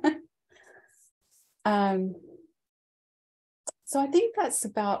 So I think that's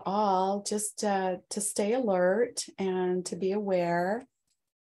about all. Just to stay alert and to be aware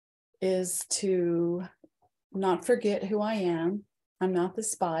is to not forget who I am. I'm not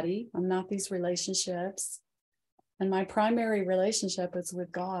this body. I'm not these relationships. And my primary relationship is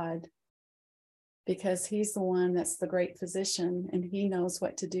with God, because he's the one that's the great physician, and he knows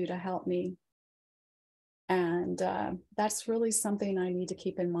what to do to help me. And that's really something I need to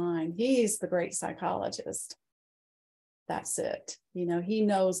keep in mind. He's the great psychologist. That's it. You know, he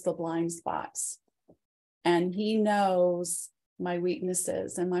knows the blind spots, and he knows my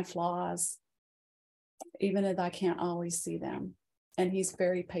weaknesses and my flaws, even if I can't always see them. And he's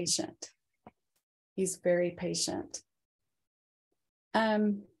very patient. He's very patient.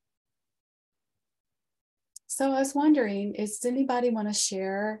 So I was wondering, does anybody want to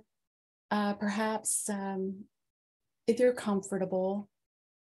share perhaps if you're comfortable,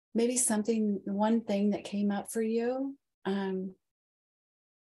 maybe one thing that came up for you,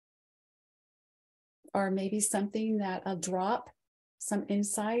 or maybe something a drop some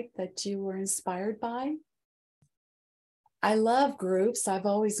insight that you were inspired by? I love groups. I've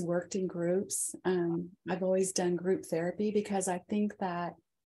always worked in groups. I've always done group therapy because I think that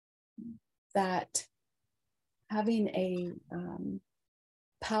having a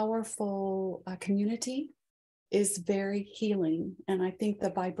powerful community is very healing. And I think the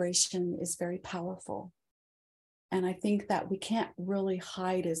vibration is very powerful. And I think that we can't really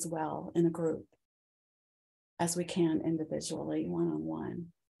hide as well in a group as we can individually, one-on-one.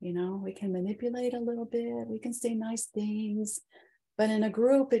 You know, we can manipulate a little bit, we can say nice things, but in a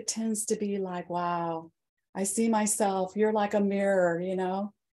group, it tends to be like, wow, I see myself, you're like a mirror, you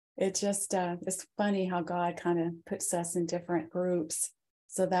know. It just, it's funny how God kind of puts us in different groups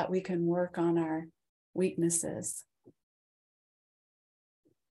so that we can work on our weaknesses.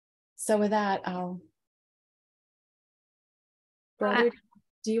 So with that, Brother,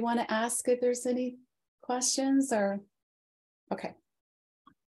 do you want to ask if there's any questions or, okay.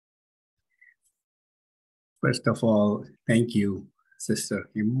 First of all, thank you, Sister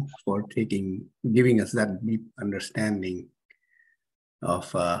Kim, for giving us that deep understanding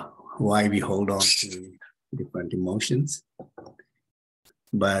of why we hold on to different emotions.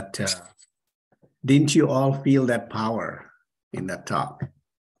 But didn't you all feel that power in that talk,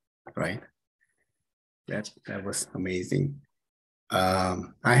 right? That was amazing. I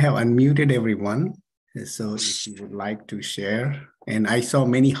have unmuted everyone, so if you would like to share. And I saw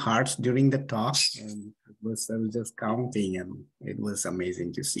many hearts during the talk, and I was just counting, and it was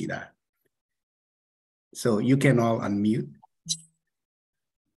amazing to see that. So you can all unmute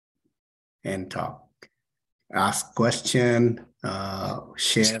and talk, ask question,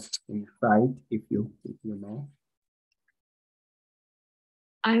 share insight if you know.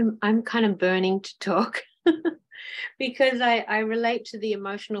 I'm kind of burning to talk because I relate to the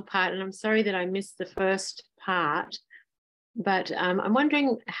emotional part, and I'm sorry that I missed the first part. But I'm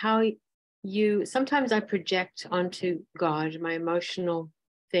wondering how sometimes I project onto God my emotional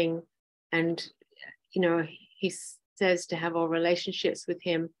thing, and you know, he says to have all relationships with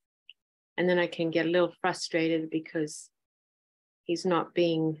him, and then I can get a little frustrated because he's not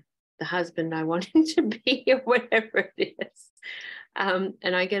being the husband I want him to be, or whatever it is. And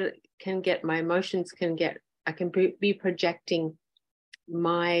I my emotions I can be projecting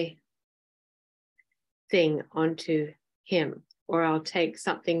my thing onto him, or I'll take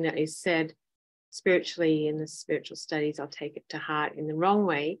something that is said spiritually in the spiritual studies, I'll take it to heart in the wrong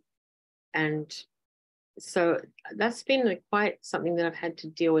way. And so that's been quite something that I've had to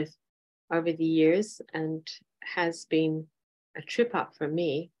deal with over the years, and has been a trip up for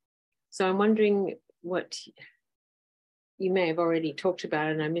me. So I'm wondering what you may have already talked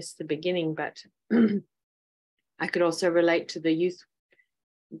about, and I missed the beginning, but I could also relate to the youth,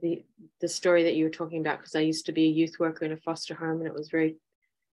 the story that you were talking about, because I used to be a youth worker in a foster home, and it was very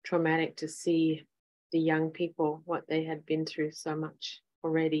traumatic to see the young people, what they had been through so much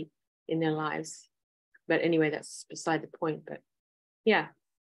already in their lives. But anyway, that's beside the point. But yeah,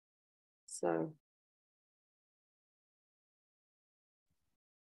 so.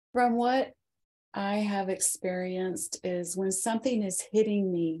 From what I have experienced is when something is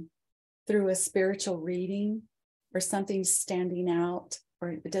hitting me through a spiritual reading, or something's standing out, or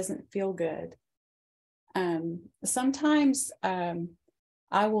it doesn't feel good. Sometimes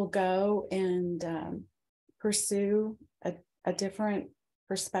I will go and pursue a different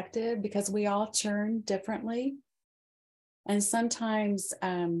perspective, because we all churn differently. And sometimes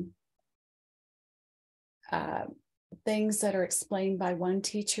things that are explained by one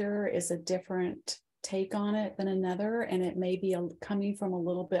teacher is a different take on it than another, and it may be coming from a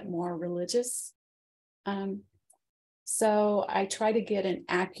little bit more religious. So I try to get an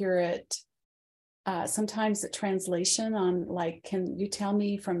accurate, sometimes a translation on, like, can you tell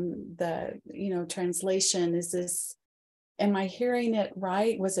me from the, translation, am I hearing it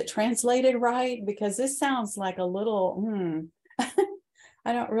right? Was it translated right? Because this sounds like a little,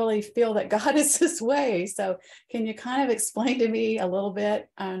 I don't really feel that God is this way. So can you kind of explain to me a little bit,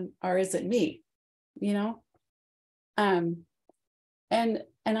 or is it me,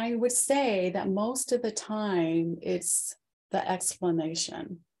 And I would say that most of the time it's the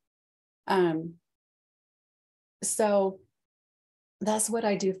explanation. So that's what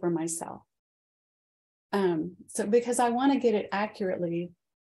I do for myself. So because I want to get it accurately,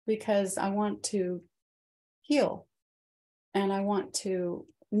 because I want to heal, and I want to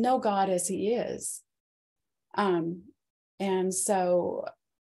know God as he is. And so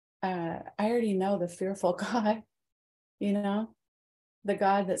I already know the fearful God, the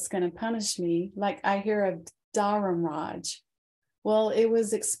God that's going to punish me. Like I hear of Dharam Raj. Well, it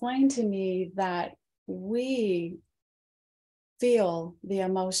was explained to me that we feel the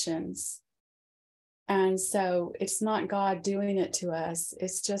emotions. And so it's not God doing it to us.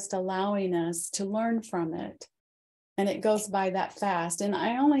 It's just allowing us to learn from it. And it goes by that fast. And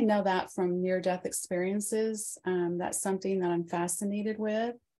I only know that from near-death experiences. That's something that I'm fascinated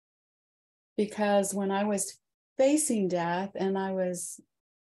with. Because when I was facing death and I was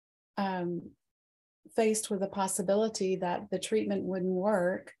faced with the possibility that the treatment wouldn't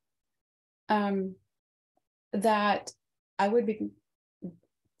work, that I would be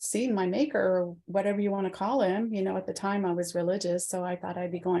seeing my maker, or whatever you want to call him. You know, at the time I was religious, so I thought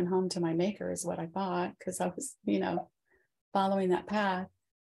I'd be going home to my maker is what I thought, because I was, you know, following that path.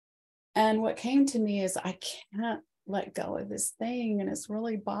 And what came to me is I can't let go of this thing, and it's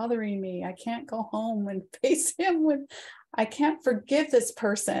really bothering me. I can't go home and face him with, I can't forgive this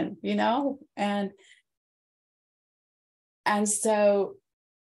person, you know? And so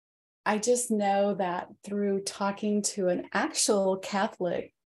I just know that through talking to an actual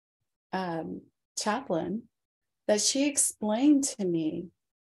Catholic chaplain, that she explained to me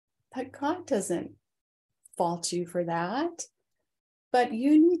that God doesn't fault you for that, but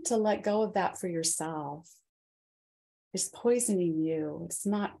you need to let go of that for yourself. It's poisoning you. It's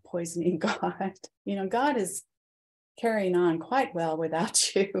not poisoning God. You know, God is carrying on quite well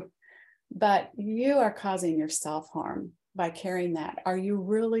without you, but you are causing yourself harm by carrying that. Are you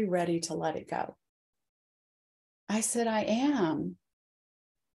really ready to let it go? I said, I am.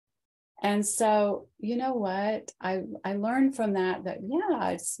 And so, you know what? I learned from that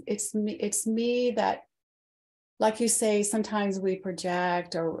yeah, it's me that, like you say, sometimes we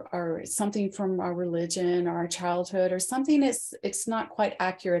project or something from our religion or our childhood or something. It's not quite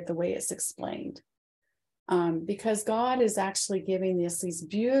accurate the way it's explained, because God is actually giving us these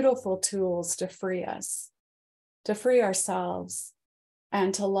beautiful tools to free us, to free ourselves,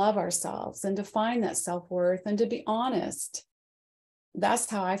 and to love ourselves, and to find that self-worth, and to be honest. That's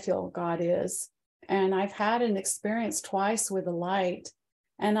how I feel God is. And I've had an experience twice with the light,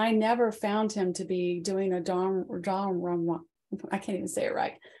 and I never found him to be doing a I can't even say it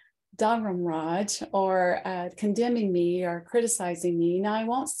right, Raj, or condemning me or criticizing me. Now, I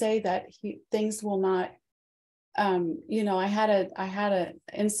won't say that things will not, you know, I had an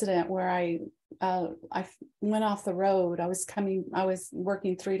incident where I went off the road. I was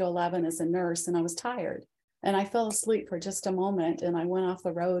working 3 to 11 as a nurse, and I was tired. And I fell asleep for just a moment, and I went off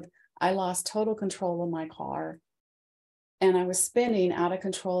the road. I lost total control of my car, and I was spinning out of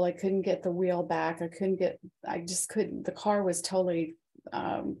control. I couldn't get the wheel back. I just couldn't. The car was totally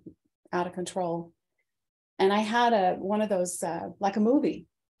out of control. And I had one of those, like a movie.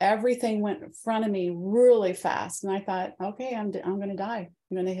 Everything went in front of me really fast. And I thought, okay, I'm going to die.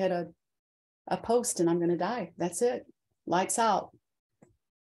 I'm going to hit a post and I'm going to die. That's it. Lights out.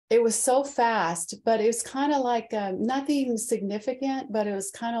 It was so fast, but it was kind of like nothing significant, but it was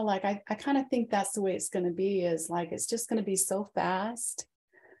kind of like, I kind of think that's the way it's going to be, is like, it's just going to be so fast,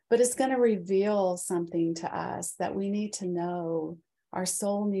 but it's going to reveal something to us that we need to know, our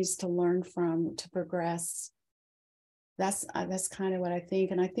soul needs to learn from to progress. That's kind of what I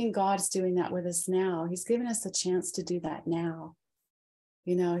think. And I think God's doing that with us now. He's given us a chance to do that now.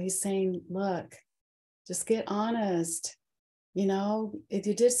 You know, he's saying, look, just get honest. You know, if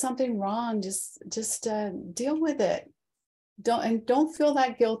you did something wrong, just deal with it. Don't feel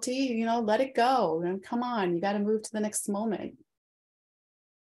that guilty, you know, let it go. And come on, you got to move to the next moment.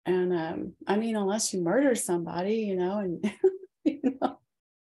 And I mean, unless you murder somebody, you know, and you know,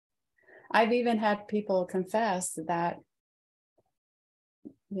 I've even had people confess that,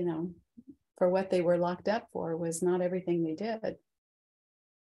 you know, for what they were locked up for was not everything they did.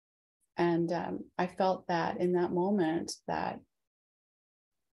 And I felt that in that moment that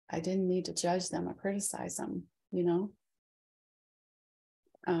I didn't need to judge them or criticize them, you know?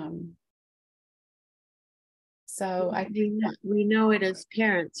 So I think we know it as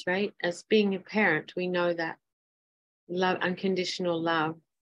parents, right? As being a parent, we know that love, unconditional love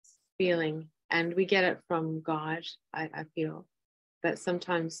feeling, and we get it from God, I feel. But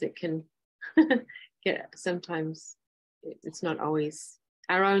sometimes it can sometimes it's not always.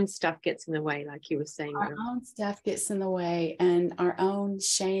 Our own stuff gets in the way, like you were saying. Our own stuff gets in the way, and our own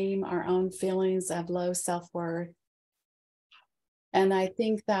shame, our own feelings of low self-worth. And I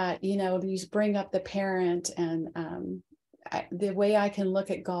think that, you know, you bring up the parent, and the way I can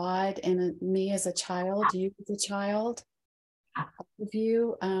look at God and me as a child, you as a child, of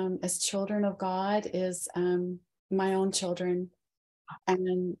you as children of God is my own children.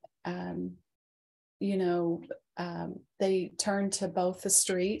 And, you know, they turned to both the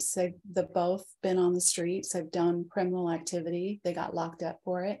streets. They've both been on the streets. They've done criminal activity. They got locked up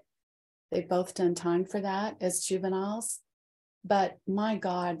for it. They've both done time for that as juveniles. But my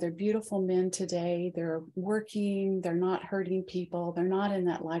God, they're beautiful men today. They're working, they're not hurting people, they're not in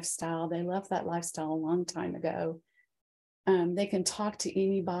that lifestyle. They left that lifestyle a long time ago. They can talk to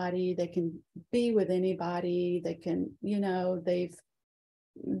anybody, they can be with anybody, they can,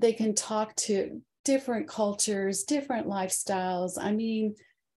 they can talk to different cultures, different lifestyles. I mean,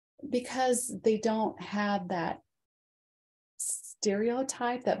 because they don't have that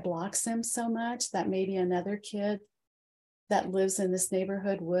stereotype that blocks them so much that maybe another kid that lives in this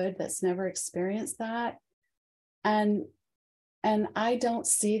neighborhood would, that's never experienced that. And I don't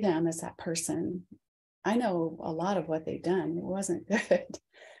see them as that person. I know a lot of what they've done. It wasn't good,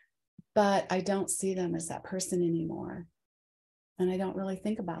 but I don't see them as that person anymore. And I don't really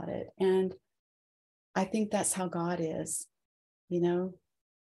think about it. And I think that's how God is. He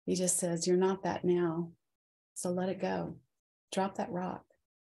just says, you're not that now. So let it go. Drop that rock.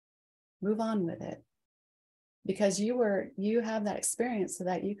 Move on with it. Because you have that experience so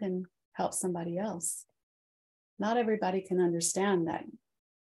that you can help somebody else. Not everybody can understand that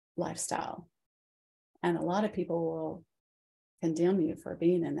lifestyle. And a lot of people will condemn you for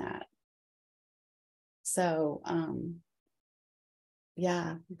being in that. So,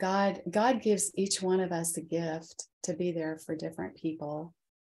 God gives each one of us a gift to be there for different people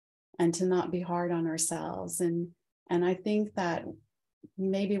and to not be hard on ourselves. And I think that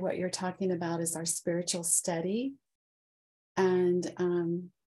maybe what you're talking about is our spiritual study. And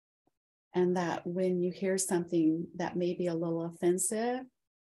that when you hear something that may be a little offensive,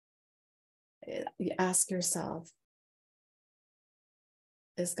 you ask yourself,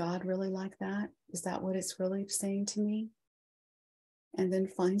 is God really like that? Is that what it's really saying to me? And then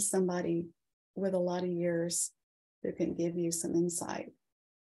find somebody with a lot of years who can give you some insight.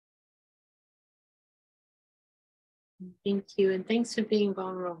 Thank you. And thanks for being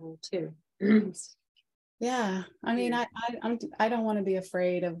vulnerable too. Yeah. I mean, I don't want to be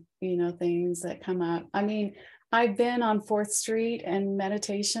afraid of, things that come up. I mean, I've been on 4th Street and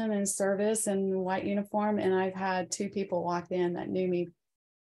meditation and service in white uniform, and I've had 2 people walk in that knew me,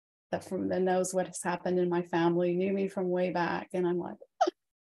 that knows what has happened in my family, knew me from way back. And I'm like,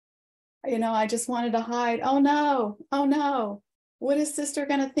 I just wanted to hide. Oh no. What is sister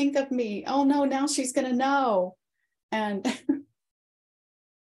going to think of me? Oh no, now she's going to know. And,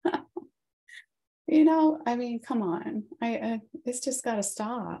 I mean, come on. It's just got to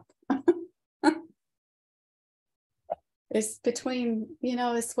stop. It's between,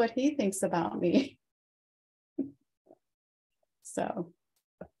 it's what he thinks about me. So.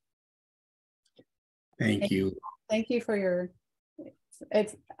 Thank you. Thank you for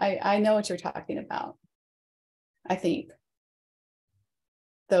I know what you're talking about. I think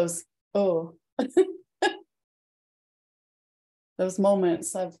those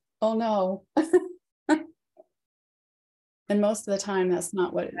moments of, oh no. And most of the time that's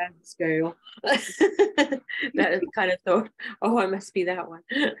not what that's girl. That is kind of thought, oh, I must be that one.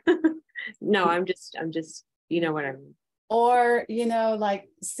 No, I'm just you know what I mean. Or like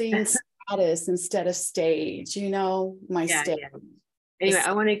seeing status instead of stage, stage. Yeah. Anyway,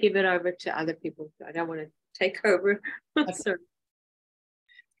 I want to give it over to other people. I don't want to take over. Okay. Sorry.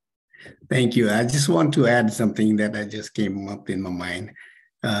 Thank you. I just want to add something that I just came up in my mind.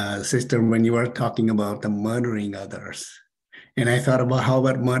 Sister, when you were talking about the murdering others, and I thought about how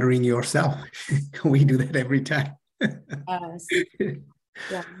about murdering yourself? We do that every time. Yes.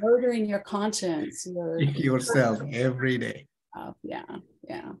 Yeah, murdering your conscience. Yourself every day. Yeah.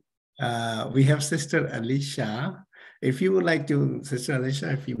 We have Sister Alicia. If you would like to, Sister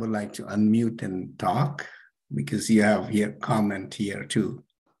Alicia, if you would like to unmute and talk, because you have your comment here too.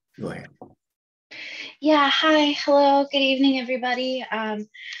 Go ahead. Yeah, hi, hello, good evening, everybody.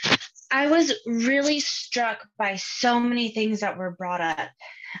 I was really struck by so many things that were brought up.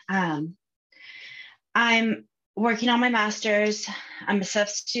 I'm working on my master's. I'm a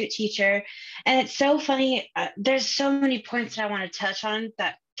substitute teacher, and it's so funny. There's so many points that I want to touch on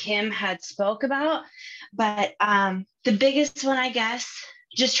that Kim had spoke about, but the biggest one, I guess,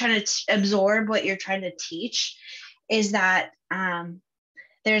 just trying to absorb what you're trying to teach, is that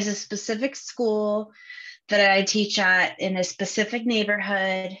there's a specific school that I teach at in a specific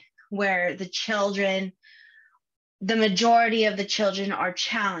neighborhood where the majority of the children are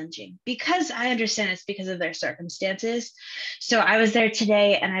challenging, because I understand it's because of their circumstances. So I was there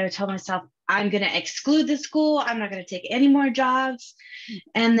today and I told myself, I'm going to exclude the school. I'm not going to take any more jobs.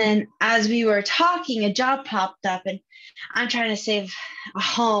 And then as we were talking, a job popped up, and I'm trying to save a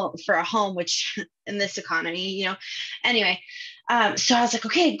home, which in this economy, anyway. So I was like,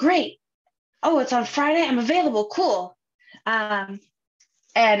 okay, great. Oh, it's on Friday. I'm available. Cool. And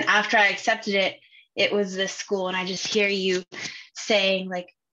after I accepted it, it was this school. And I just hear you saying, like,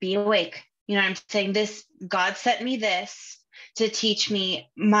 be awake. You know, I'm saying this, God sent me this to teach me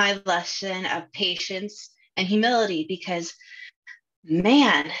my lesson of patience and humility, because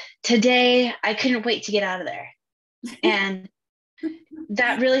man, today I couldn't wait to get out of there. And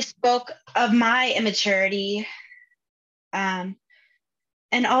that really spoke of my immaturity.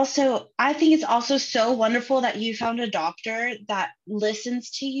 And also, I think it's also so wonderful that you found a doctor that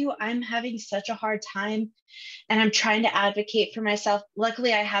listens to you. I'm having such a hard time, and I'm trying to advocate for myself.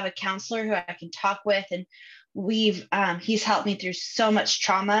 Luckily, I have a counselor who I can talk with, and he's helped me through so much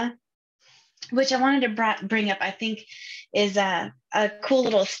trauma, which I wanted to bring up, I think is a cool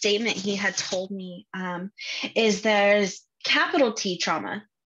little statement he had told me, is there's capital T trauma,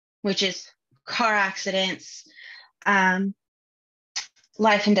 which is car accidents,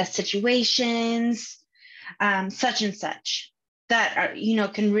 life and death situations, such and such, that are, you know,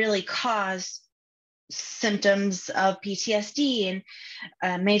 can really cause symptoms of PTSD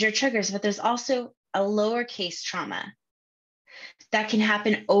and major triggers. But there's also a lowercase trauma that can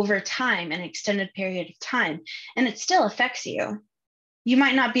happen over time, an extended period of time, and it still affects you. You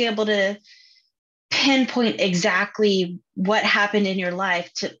might not be able to pinpoint exactly what happened in your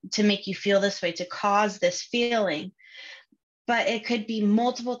life to make you feel this way, to cause this feeling, but it could be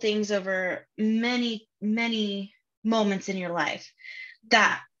multiple things over many, many moments in your life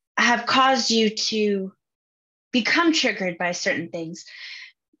that have caused you to become triggered by certain things,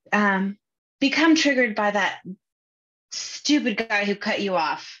 become triggered by that stupid guy who cut you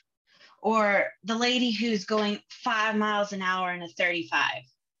off, or the lady who's going 5 miles an hour in a 35.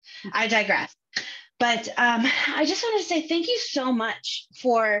 I digress. But I just want to say thank you so much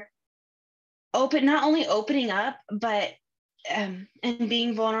for not only opening up, but and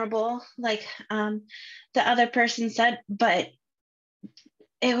being vulnerable, like the other person said, but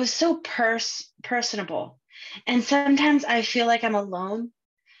it was so personable. And sometimes I feel like I'm alone.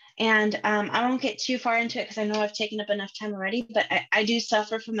 And I won't get too far into it because I know I've taken up enough time already, but I do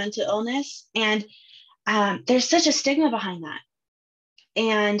suffer from mental illness. And there's such a stigma behind that.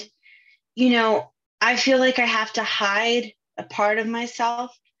 And, you know, I feel like I have to hide a part of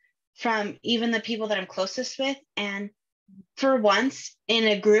myself from even the people that I'm closest with. And for once, in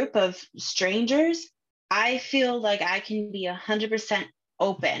a group of strangers, I feel like I can be 100%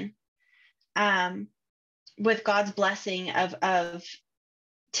 open, with God's blessing of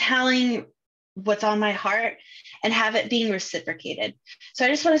telling what's on my heart and have it being reciprocated. So I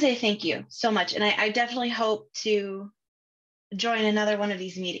just want to say thank you so much. And I definitely hope to join another one of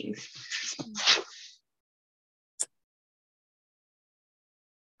these meetings.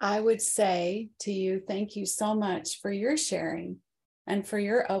 I would say to you, thank you so much for your sharing and for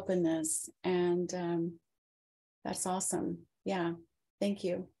your openness. And that's awesome. Yeah, thank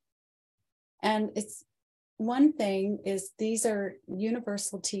you. And it's one thing is these are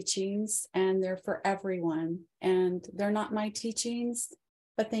universal teachings and they're for everyone. And they're not my teachings,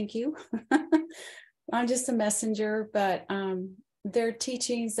 but thank you. I'm just a messenger, but they're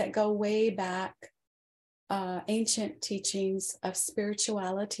teachings that go way back, ancient teachings of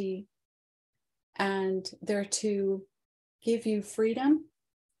spirituality. And they're to give you freedom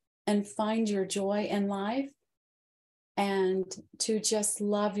and find your joy in life and to just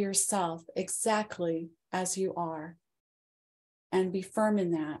love yourself exactly as you are and be firm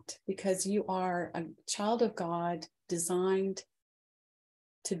in that, because you are a child of God designed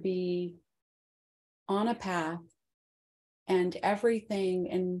to be on a path, and everything.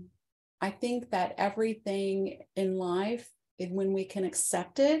 And I think that everything in life, when we can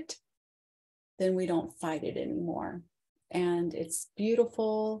accept it, then we don't fight it anymore. And it's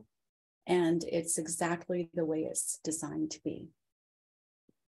beautiful, and it's exactly the way it's designed to be.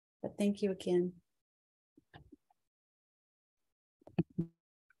 But thank you again.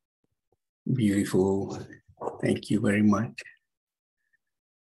 Beautiful. Thank you very much.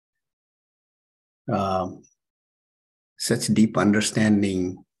 Such deep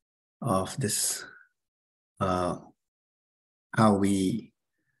understanding of this, how we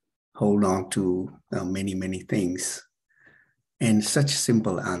hold on to many, many things, and such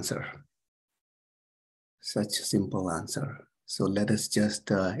simple answer. Such simple answer. So let us just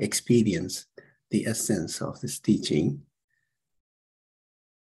experience the essence of this teaching.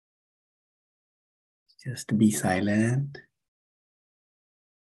 Just be silent.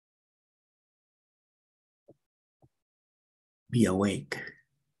 Be awake.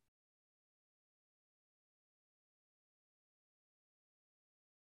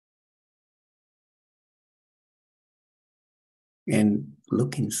 And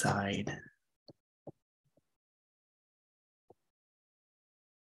look inside.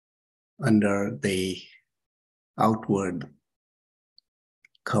 under the outward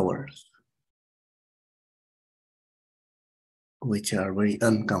covers, which are very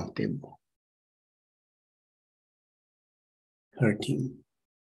uncomfortable, hurting.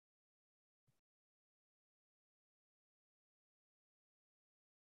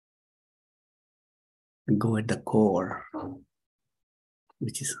 Go at the core,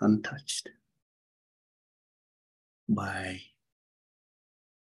 which is untouched by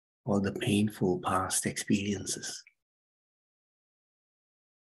all the painful past experiences.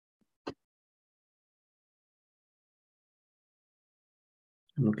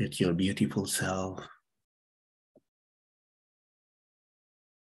 Look at your beautiful self.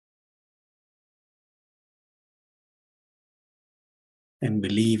 And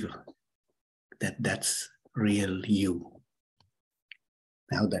believe that that's real you.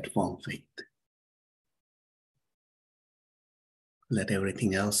 Now that form faith. Let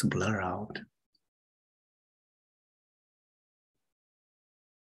everything else blur out.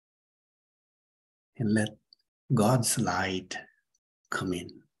 And let God's light come in.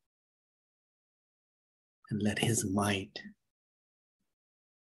 And let His might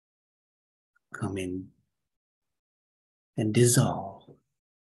come in and dissolve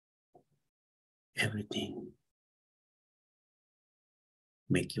everything.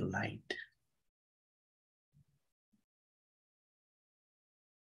 Make you light.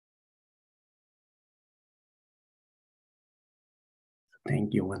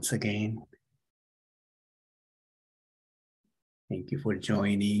 Thank you once again. Thank you for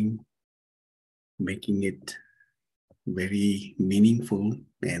joining, making it very meaningful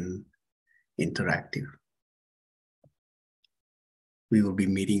and interactive. We will be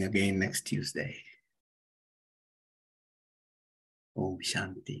meeting again next Tuesday. Om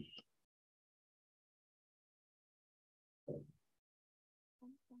Shanti.